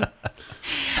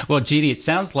 Well, Jeannie, it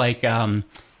sounds like the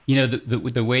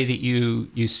way that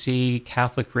you see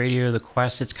Catholic Radio, the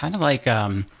Quest. It's kind of like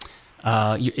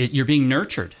you're being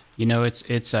nurtured.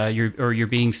 You're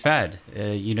being fed.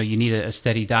 You need a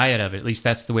steady diet of it. At least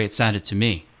that's the way it sounded to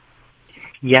me.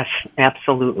 Yes,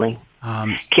 absolutely.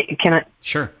 Can I?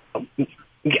 Sure.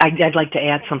 I'd like to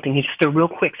add something. Just a real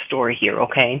quick story here,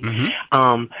 okay?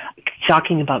 Mm-hmm.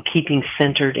 Talking about keeping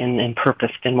centered and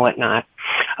purposed and whatnot.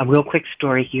 A real quick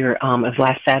story here. It was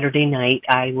last Saturday night.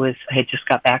 I had just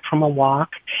got back from a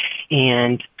walk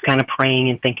and kind of praying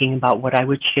and thinking about what I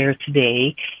would share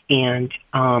today, and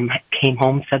came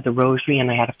home, said the rosary,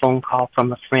 and I had a phone call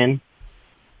from a friend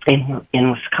in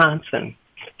Wisconsin.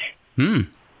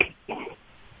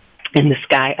 And this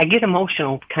guy, I get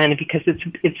emotional kind of because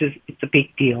it's a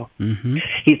big deal. Mm-hmm.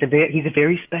 He's a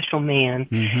very special man,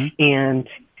 mm-hmm. and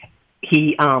he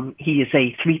is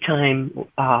a 3-time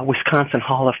Wisconsin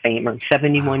Hall of Famer.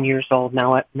 71 years old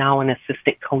now an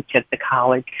assistant coach at the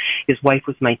college. His wife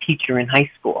was my teacher in high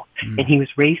school, and he was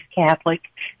raised Catholic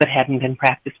but hadn't been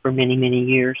practiced for many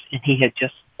years. And he has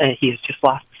just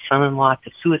lost a son-in-law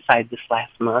to suicide this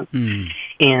last month,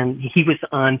 and he was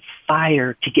on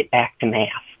fire to get back to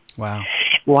Mass. Wow.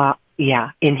 Well,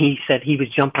 Yeah, and he said he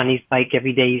would jump on his bike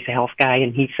every day. He's a health guy,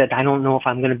 and he said, I don't know if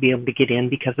I'm going to be able to get in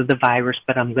because of the virus,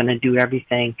 but I'm going to do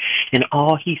everything. And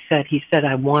all he said,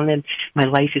 my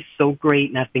life is so great,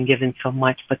 and I've been given so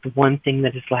much, but the one thing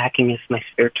that is lacking is my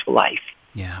spiritual life.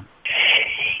 Yeah.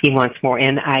 He wants more.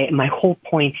 And my whole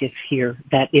point is here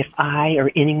that if I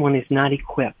or anyone is not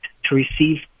equipped to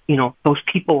receive, those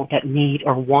people that need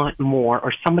or want more,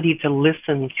 or somebody to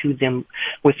listen to them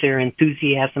with their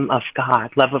enthusiasm of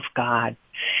God, love of God,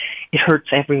 it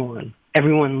hurts everyone.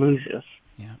 Everyone loses.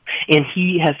 Yeah. And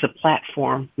he has a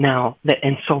platform now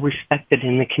and so respected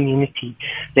in the community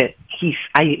that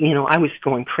I was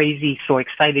going crazy, so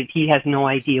excited. He has no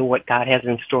idea what God has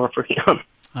in store for him.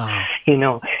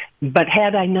 Oh. But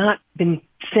had I not been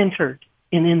centered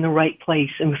and in the right place,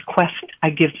 and with Quest, I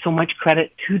give so much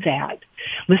credit to that,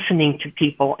 listening to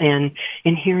people and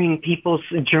hearing people's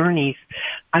journeys,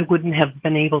 I wouldn't have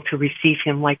been able to receive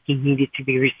him like he needed to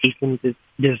be received and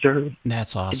deserved.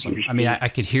 That's awesome. I mean, I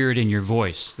could hear it in your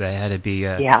voice. That had to be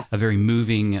a very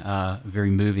moving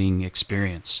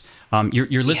experience.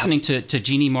 You're listening to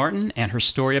Jeanne Martin and her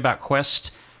story about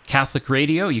Quest Catholic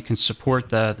Radio. You can support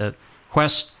the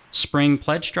Quest Spring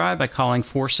Pledge Drive by calling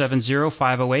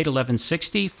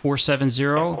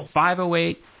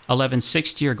 470-508-1160,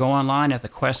 470-508-1160, or go online at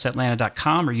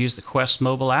thequestatlanta.com or use the Quest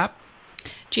mobile app.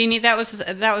 Jeanne, that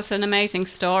was an amazing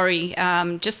story.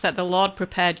 Just that the Lord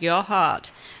prepared your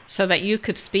heart so that you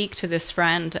could speak to this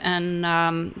friend, and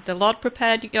the Lord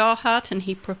prepared your heart, and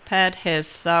He prepared his.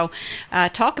 So,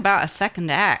 talk about a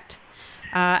second act.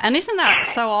 And isn't that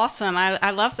so awesome?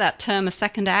 I love that term, a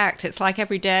second act. It's like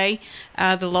every day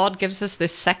the Lord gives us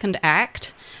this second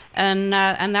act, and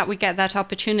that we get that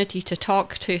opportunity to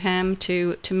talk to Him,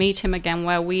 to meet Him again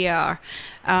where we are.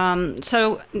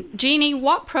 So, Jeanne,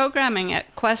 what programming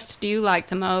at Quest do you like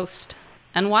the most,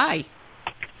 and why?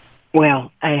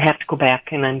 Well, I have to go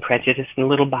back, and I'm prejudiced and a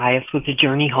little biased with the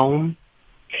Journey Home,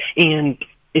 and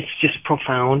it's just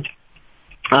profound.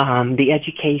 The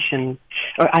education,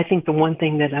 or I think the one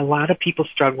thing that a lot of people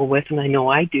struggle with, and I know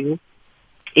I do,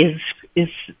 is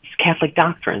Catholic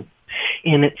doctrine.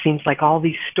 And it seems like all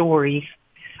these stories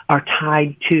are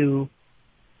tied to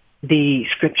the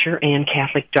Scripture and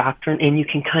Catholic doctrine, and you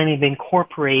can kind of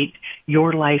incorporate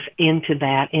your life into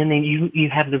that, and then you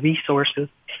have the resources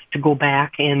to go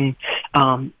back and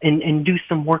do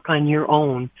some work on your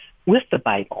own with the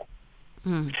Bible.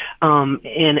 And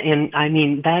I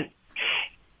mean that.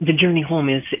 The Journey Home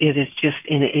it's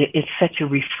such a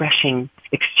refreshing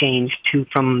exchange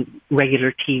from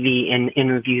regular TV and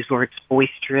interviews where it's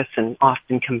boisterous and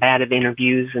often combative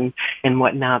interviews and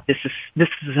whatnot. This is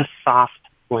a soft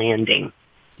landing.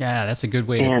 Yeah, that's a good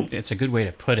way. It's a good way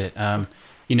to put it.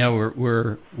 We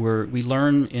learn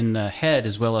in the head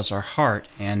as well as our heart,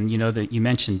 and that you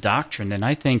mentioned doctrine, and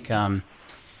I think.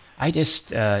 I just,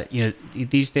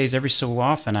 these days, every so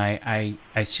often, I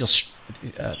see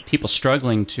people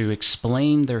struggling to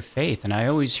explain their faith. And I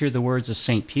always hear the words of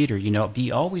St. Peter,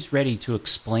 be always ready to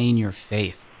explain your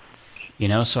faith.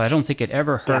 So I don't think it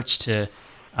ever hurts to,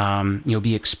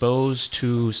 be exposed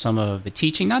to some of the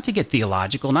teaching, not to get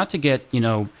theological, not to get,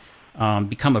 become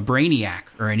a brainiac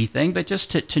or anything, but just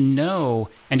to know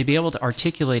and to be able to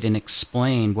articulate and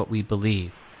explain what we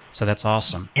believe. So that's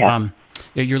awesome. Yeah.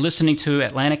 You're listening to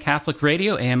Atlanta Catholic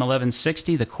Radio, AM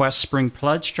 1160, the Quest Spring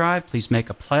Pledge Drive. Please make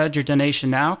a pledge or donation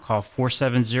now. Call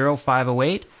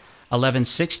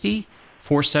 470-508-1160,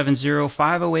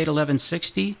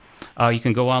 470-508-1160. You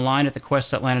can go online at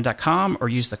thequestatlanta.com or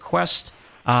use the Quest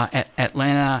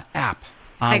Atlanta app.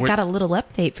 I got a little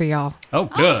update for y'all. Oh,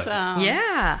 good. Awesome.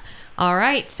 Yeah. All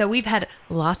right, so we've had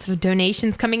lots of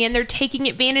donations coming in. They're taking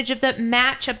advantage of the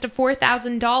match up to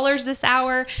 $4,000 this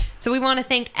hour. So we want to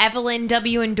thank Evelyn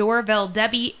W. in Doraville,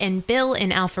 Debbie and Bill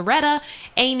in Alpharetta,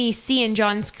 Amy C. in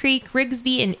Johns Creek,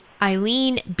 Rigsby and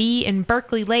Eileen B. in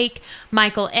Berkeley Lake,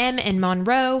 Michael M. in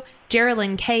Monroe,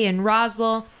 Geraldine K. in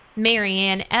Roswell,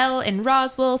 Marianne L. in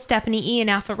Roswell, Stephanie E. in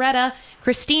Alpharetta,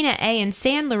 Christina A. in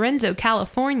San Lorenzo,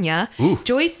 California,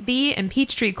 Joyce B. in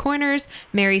Peachtree Corners,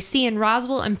 Mary C. in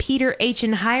Roswell, and Peter H.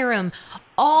 in Hiram.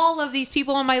 All of these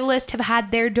people on my list have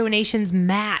had their donations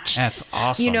matched. That's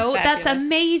awesome. That's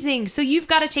amazing. So you've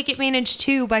got to take advantage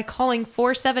too by calling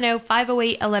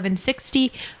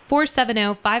 470-508-1160,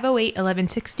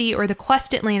 470-508-1160, or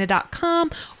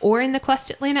thequestatlanta.com, or in the Quest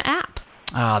Atlanta app.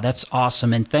 That's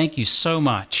awesome, and thank you so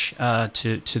much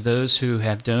to those who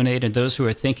have donated, those who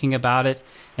are thinking about it,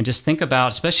 and just think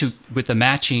about, especially with the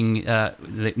matching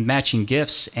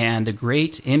gifts and the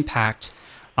great impact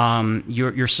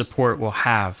your support will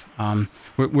have.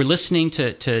 We're listening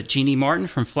to Jeanne Martin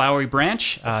from Flowery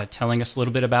Branch, telling us a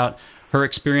little bit about her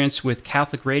experience with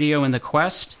Catholic radio and the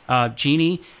Quest.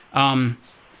 Jeanne,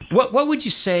 what would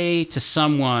you say to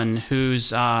someone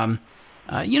who's, they're on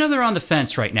the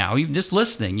fence right now, even just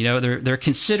listening, they're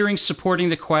considering supporting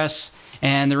the Quest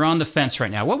and they're on the fence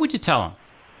right now. What would you tell them?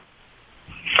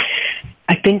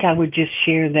 I think I would just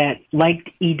share that,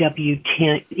 like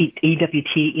EWTN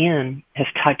has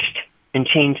touched and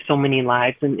changed so many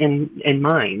lives, and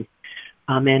mine,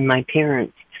 and my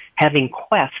parents, having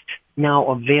Quest now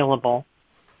available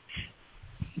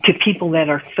to people that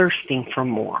are thirsting for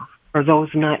more, or those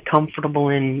not comfortable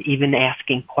in even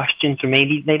asking questions, or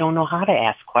maybe they don't know how to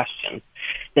ask questions,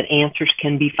 that answers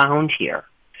can be found here.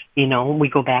 We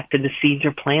go back to the seeds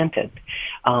are planted.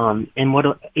 And what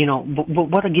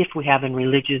a gift we have in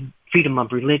religion, freedom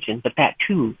of religion, but that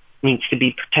too needs to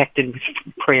be protected with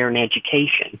prayer and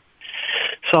education.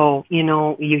 So,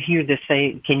 you hear this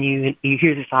you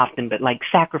hear this often, but like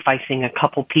sacrificing a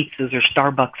couple pizzas or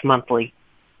Starbucks monthly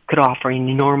could offer an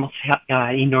enormous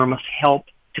help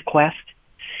to Quest.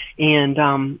 And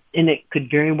it could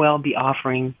very well be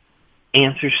offering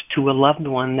answers to a loved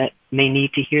one that may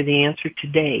need to hear the answer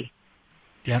today.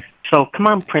 Yep. So come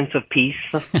on, Prince of Peace.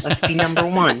 Let's be number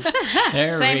one.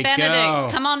 There St. we Benedict's, go.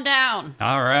 come on down.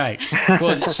 All right.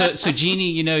 Well, so Jeanne,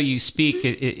 you speak.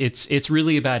 It's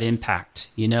really about impact.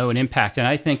 An impact. And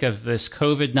I think of this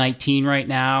COVID-19 right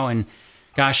now, and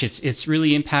gosh, it's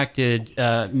really impacted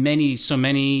so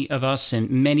many of us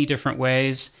in many different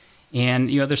ways. And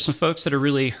there's some folks that are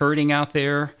really hurting out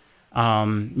there.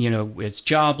 It's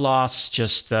job loss,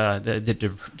 just the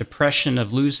depression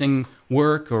of losing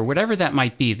work or whatever that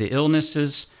might be, the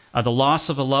illnesses, the loss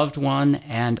of a loved one.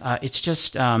 And it's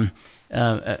just a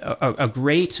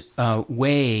great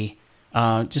way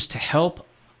just to help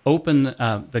open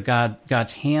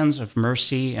God's hands of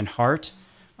mercy and heart.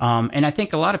 And I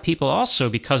think a lot of people also,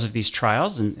 because of these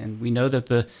trials, and we know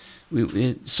that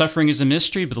suffering is a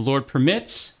mystery, but the Lord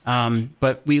permits,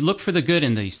 but we look for the good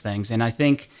in these things. And I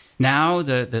think now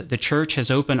the church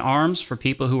has open arms for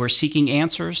people who are seeking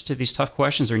answers to these tough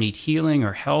questions or need healing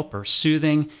or help or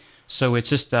soothing. So it's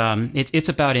just it's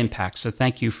about impact. So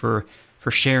thank you for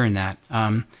sharing that.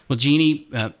 Well,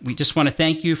 Jeanne, we just want to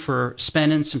thank you for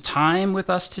spending some time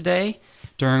with us today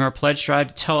during our pledge drive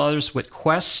to tell others what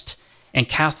Quest and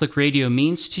Catholic radio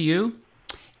means to you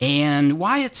and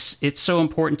why it's so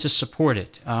important to support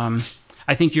it.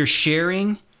 I think your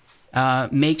sharing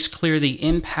makes clear the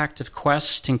impact of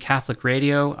Quest and Catholic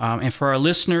radio. And for our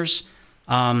listeners,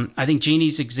 I think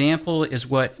Jeanne's example is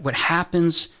what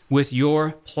happens with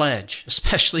your pledge,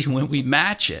 especially when we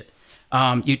match it.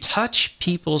 You touch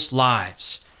people's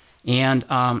lives. And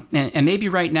maybe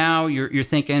right now you're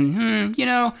thinking,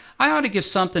 I ought to give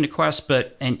something to Quest,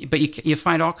 but you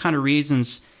find all kind of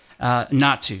reasons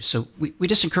not to. So we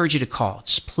just encourage you to call.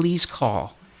 Just please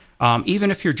call. Even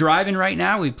if you're driving right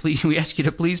now, we ask you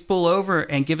to please pull over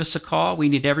and give us a call. We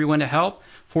need everyone to help.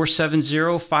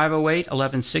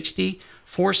 470-508-1160.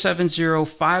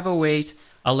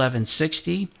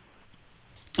 470-508-1160.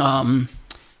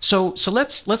 So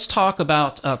let's talk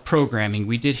about programming.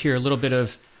 We did hear a little bit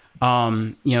of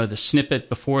the snippet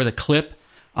before the clip.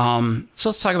 So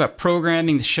let's talk about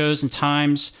programming, the shows and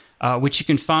times, which you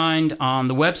can find on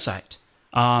the website.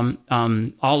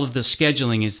 All of the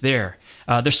scheduling is there.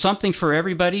 There's something for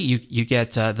everybody. You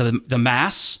get the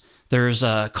Mass. There's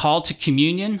a call to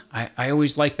communion. I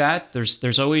always like that.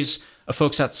 There's always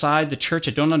folks outside the church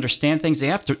that don't understand things. They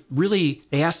ask the really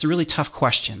tough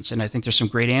questions, and I think there's some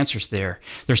great answers there.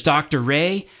 There's Dr.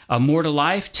 Ray, More to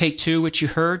Life, Take Two, which you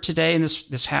heard today in this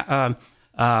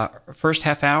first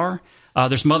half hour.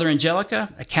 There's Mother Angelica,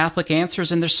 Catholic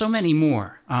Answers, and there's so many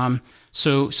more.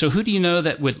 So who do you know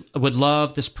that would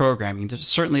love this programming?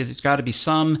 There's got to be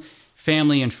some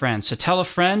family and friends. So tell a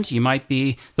friend. You might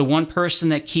be the one person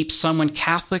that keeps someone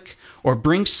Catholic or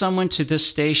brings someone to this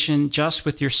station just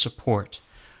with your support.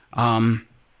 So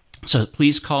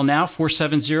please call now,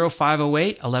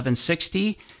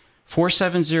 470-508-1160,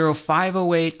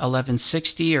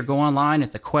 470-508-1160, or go online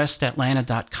at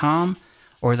thequestatlanta.com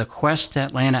or the Quest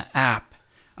Atlanta app.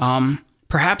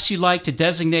 Perhaps you'd like to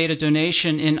designate a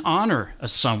donation in honor of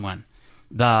someone,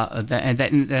 and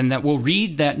that we'll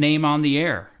read that name on the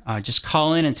air. Just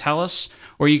call in and tell us,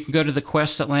 or you can go to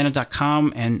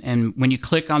thequestatlanta.com, and when you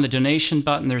click on the donation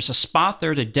button, there's a spot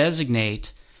there to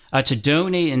designate, to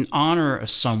donate in honor of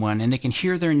someone, and they can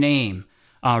hear their name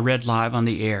read live on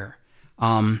the air.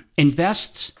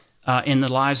 Invest in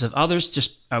the lives of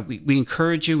others. We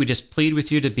encourage you, we just plead with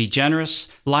you to be generous.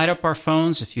 Light up our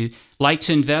phones if you like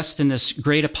to invest in this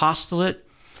great apostolate.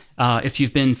 If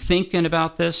you've been thinking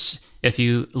about this, if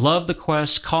you love the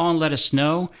Quest, call and let us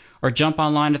know. or jump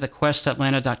online to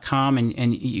thequestatlanta.com,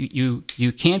 and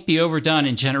you can't be overdone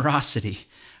in generosity.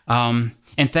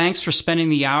 And thanks for spending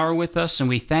the hour with us, and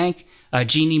we thank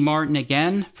Jeanne Martin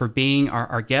again for being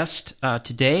our guest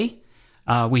today.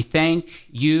 We thank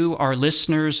you, our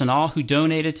listeners, and all who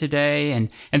donated today, and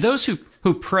those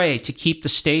who pray to keep the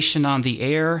station on the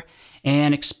air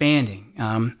and expanding.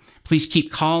 Please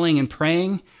keep calling and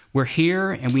praying. We're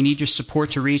here, and we need your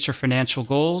support to reach our financial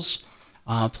goals.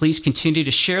 Please continue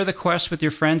to share the quest with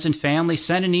your friends and family.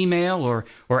 Send an email or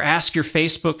ask your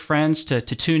Facebook friends to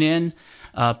tune in.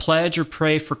 Pledge or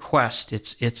pray for Quest.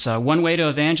 It's one way to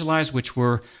evangelize, which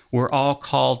we're all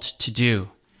called to do.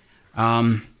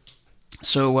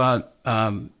 So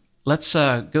let's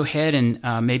go ahead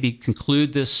and maybe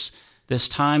conclude this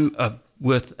time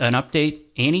with an update.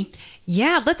 Annie?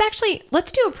 Yeah,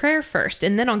 let's do a prayer first,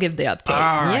 and then I'll give the update.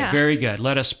 All right, very good.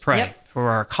 Let us pray for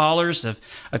our callers of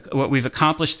what we've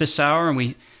accomplished this hour, and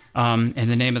we, in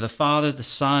the name of the Father, the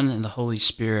Son, and the Holy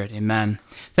Spirit. Amen.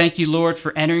 Thank you, Lord,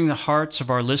 for entering the hearts of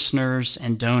our listeners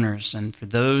and donors, and for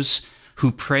those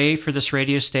who pray for this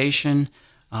radio station,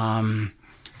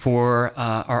 for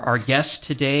our guests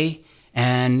today,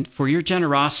 and for your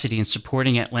generosity in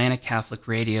supporting Atlanta Catholic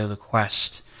Radio, The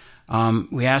Quest.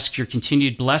 We ask your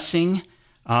continued blessing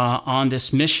on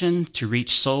this mission to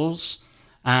reach souls,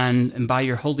 and by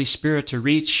your Holy Spirit to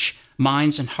reach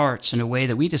minds and hearts in a way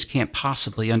that we just can't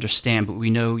possibly understand, but we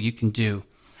know you can do.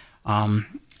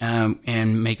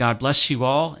 And may God bless you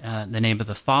all. In the name of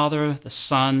the Father, the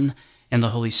Son, and the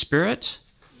Holy Spirit.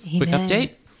 Amen. Quick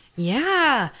update?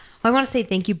 Yeah. Well, I want to say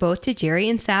thank you both to Gerry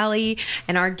and Sally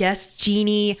and our guest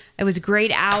Jeanne. It was a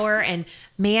great hour, and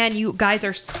man, you guys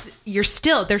they're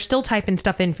still typing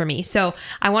stuff in for me. So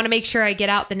I want to make sure I get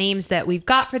out the names that we've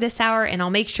got for this hour, and I'll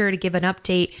make sure to give an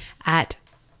update at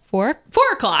 4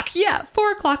 o'clock. Yeah,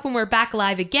 4 o'clock when we're back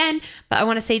live again. But I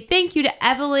want to say thank you to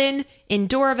Evelyn in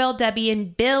Doraville, Debbie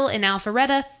and Bill in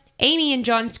Alpharetta, Amy in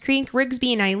Johns Creek,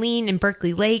 Rigsby and Eileen in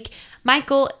Berkeley Lake,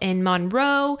 Michael in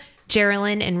Monroe,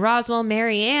 Geraldine in Roswell,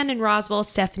 Mary Ann in Roswell,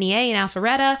 Stephanie A in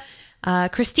Alpharetta,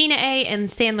 Christina A in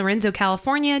San Lorenzo,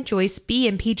 California, Joyce B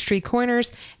in Peachtree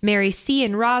Corners, Mary C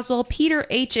in Roswell, Peter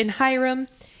H in Hiram,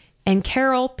 and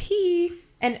Carol P.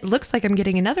 And it looks like I'm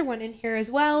getting another one in here as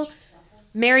well.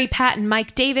 Mary, Pat, and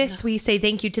Mike Davis, we say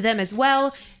thank you to them as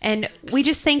well. And we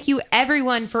just thank you,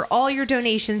 everyone, for all your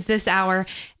donations this hour.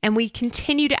 And we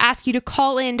continue to ask you to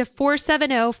call in to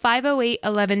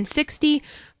 470-508-1160,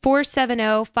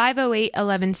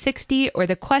 470-508-1160, or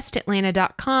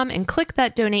thequestatlanta.com and click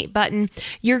that donate button.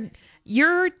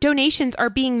 Your donations are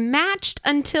being matched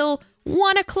until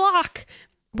 1 o'clock.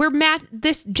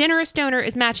 This generous donor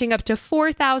is matching up to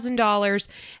 $4,000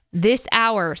 this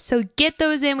hour. So get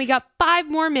those in. We got 5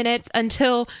 more minutes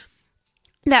until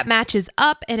that match is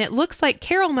up. And it looks like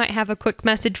Carol might have a quick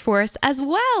message for us as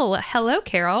well. Hello,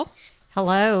 Carol.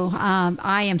 Hello.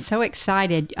 I am so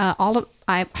excited.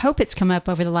 I hope it's come up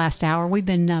over the last hour. We've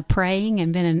been praying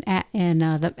and been in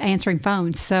the answering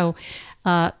phones. So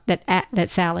that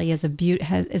Sally is a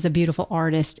beautiful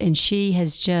artist, and she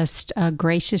has just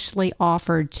graciously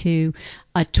offered to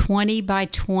a 20 by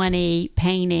 20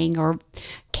 painting or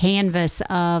canvas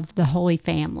of the Holy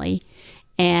Family.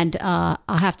 And I'll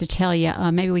have to tell you,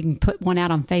 maybe we can put one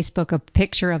out on Facebook, a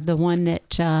picture of the one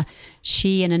that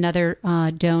she and another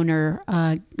donor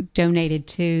donated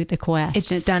to the Quest.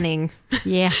 It's stunning.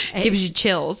 Yeah. Gives you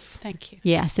chills. Thank you.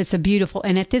 Yes, it's a beautiful.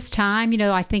 And at this time,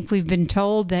 I think we've been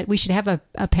told that we should have a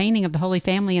painting of the Holy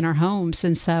Family in our homes.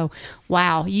 And so,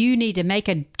 wow, you need to make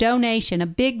a donation, a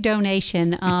big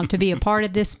donation to be a part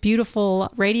of this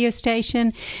beautiful radio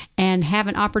station and have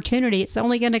an opportunity. It's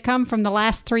only going to come from the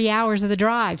last 3 hours of the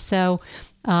drive. So,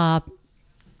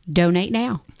 donate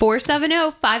now.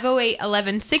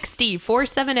 470-508-1160.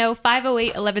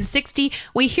 470-508-1160.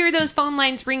 We hear those phone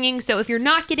lines ringing, so if you're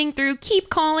not getting through, keep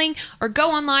calling or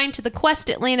go online to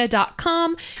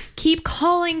thequestatlanta.com. Keep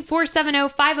calling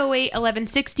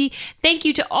 470-508-1160. Thank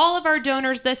you to all of our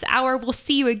donors this hour. We'll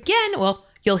see you again. Well,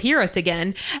 you'll hear us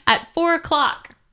again at 4 o'clock.